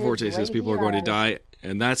Veronica Forte says people are going to die,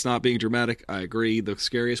 and that's not being dramatic. I agree. The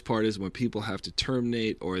scariest part is when people have to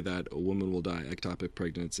terminate, or that a woman will die, ectopic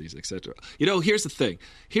pregnancies, etc. Here's the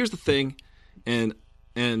thing, and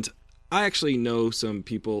I actually know some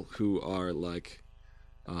people who are like,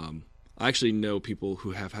 I actually know people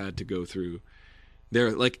who have had to go through.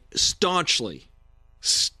 They're like staunchly,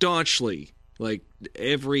 like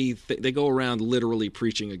they go around literally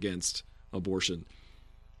preaching against abortion.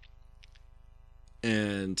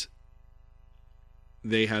 And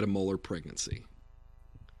they had a molar pregnancy.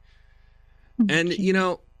 And,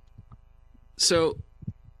 so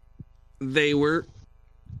they were,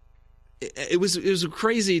 it was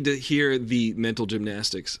crazy to hear the mental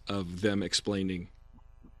gymnastics of them explaining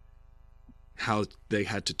how they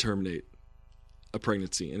had to terminate a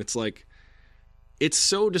pregnancy. And it's like, it's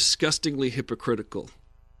so disgustingly hypocritical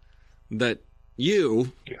that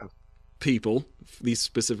you people, these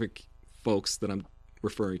specific folks that I'm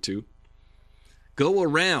referring to, go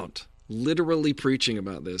around literally preaching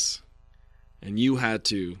about this, and you had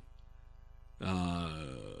to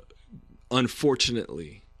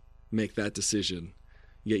unfortunately make that decision,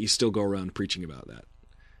 yet you still go around preaching about that.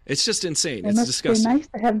 It's just insane. It's disgusting. It's nice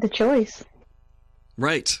to have the choice.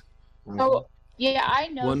 Right. So yeah, I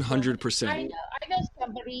know 100%.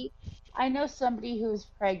 I know somebody who's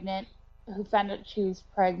pregnant, who found out she was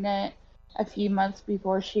pregnant a few months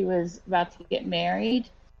before she was about to get married,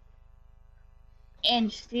 and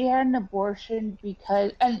she had an abortion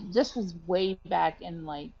because, and this was way back in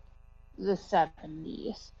like the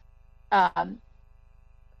 70s.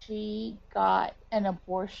 She got an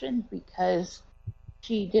abortion because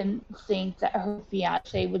she didn't think that her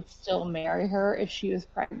fiance would still marry her if she was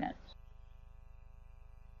pregnant.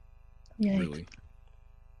 Yikes. Really?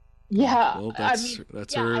 Yeah. Well, that's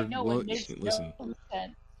her. I know, well, listen. No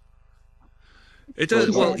it does.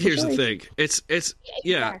 Well, here's the thing. It's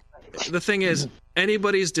The thing is,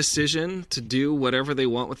 anybody's decision to do whatever they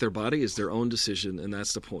want with their body is their own decision, and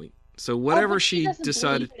that's the point. So whatever she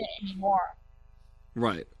decided anymore.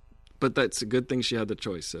 Right. But that's a good thing she had the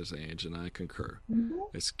choice, says Ange, and I concur. Mm-hmm.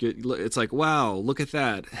 It's good. It's like, wow, look at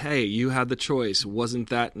that. Hey, you had the choice. Wasn't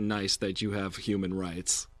that nice that you have human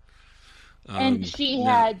rights? And she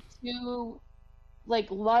had two, like,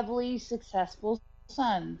 lovely, successful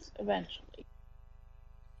sons eventually.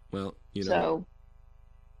 Well, so,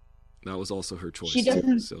 that was also her choice. She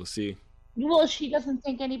doesn't. So see. Well, she doesn't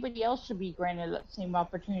think anybody else should be granted that same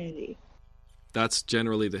opportunity. That's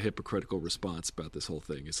generally the hypocritical response about this whole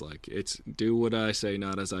thing. It's like, it's do what I say,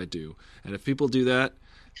 not as I do. And if people do that,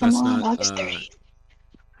 that's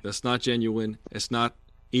not genuine. It's not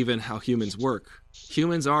even how humans work.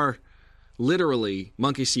 Humans are literally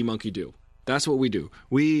monkey see, monkey do. That's what we do.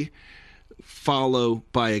 We follow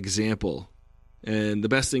by example. And the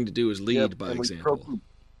best thing to do is lead by example.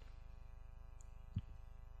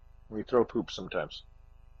 We throw poop sometimes.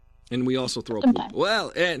 And we also throw poop.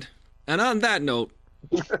 Well, and on that note...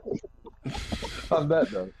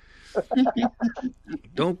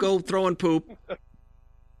 don't go throwing poop.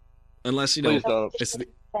 Unless, unless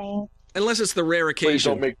it's the rare occasion. Please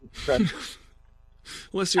don't make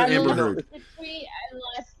unless you're Amber Heard.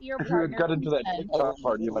 Unless you're if you got into that TikTok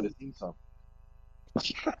party, you might have seen some.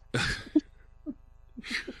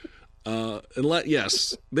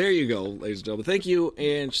 Yes, there you go, ladies and gentlemen. Thank you,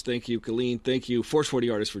 Ange. Thank you, Colleen. Thank you, Force 40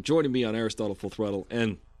 Artists, for joining me on Aristotle Full Throttle,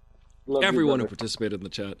 and everyone who participated in the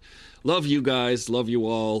chat. Love you guys. Love you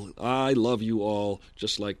all. I love you all,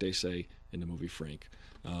 just like they say in the movie Frank.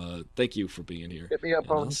 Thank you for being here. Hit me up,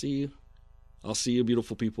 I'll see you,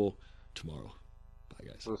 beautiful people, tomorrow. Bye,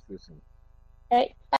 guys. Hey.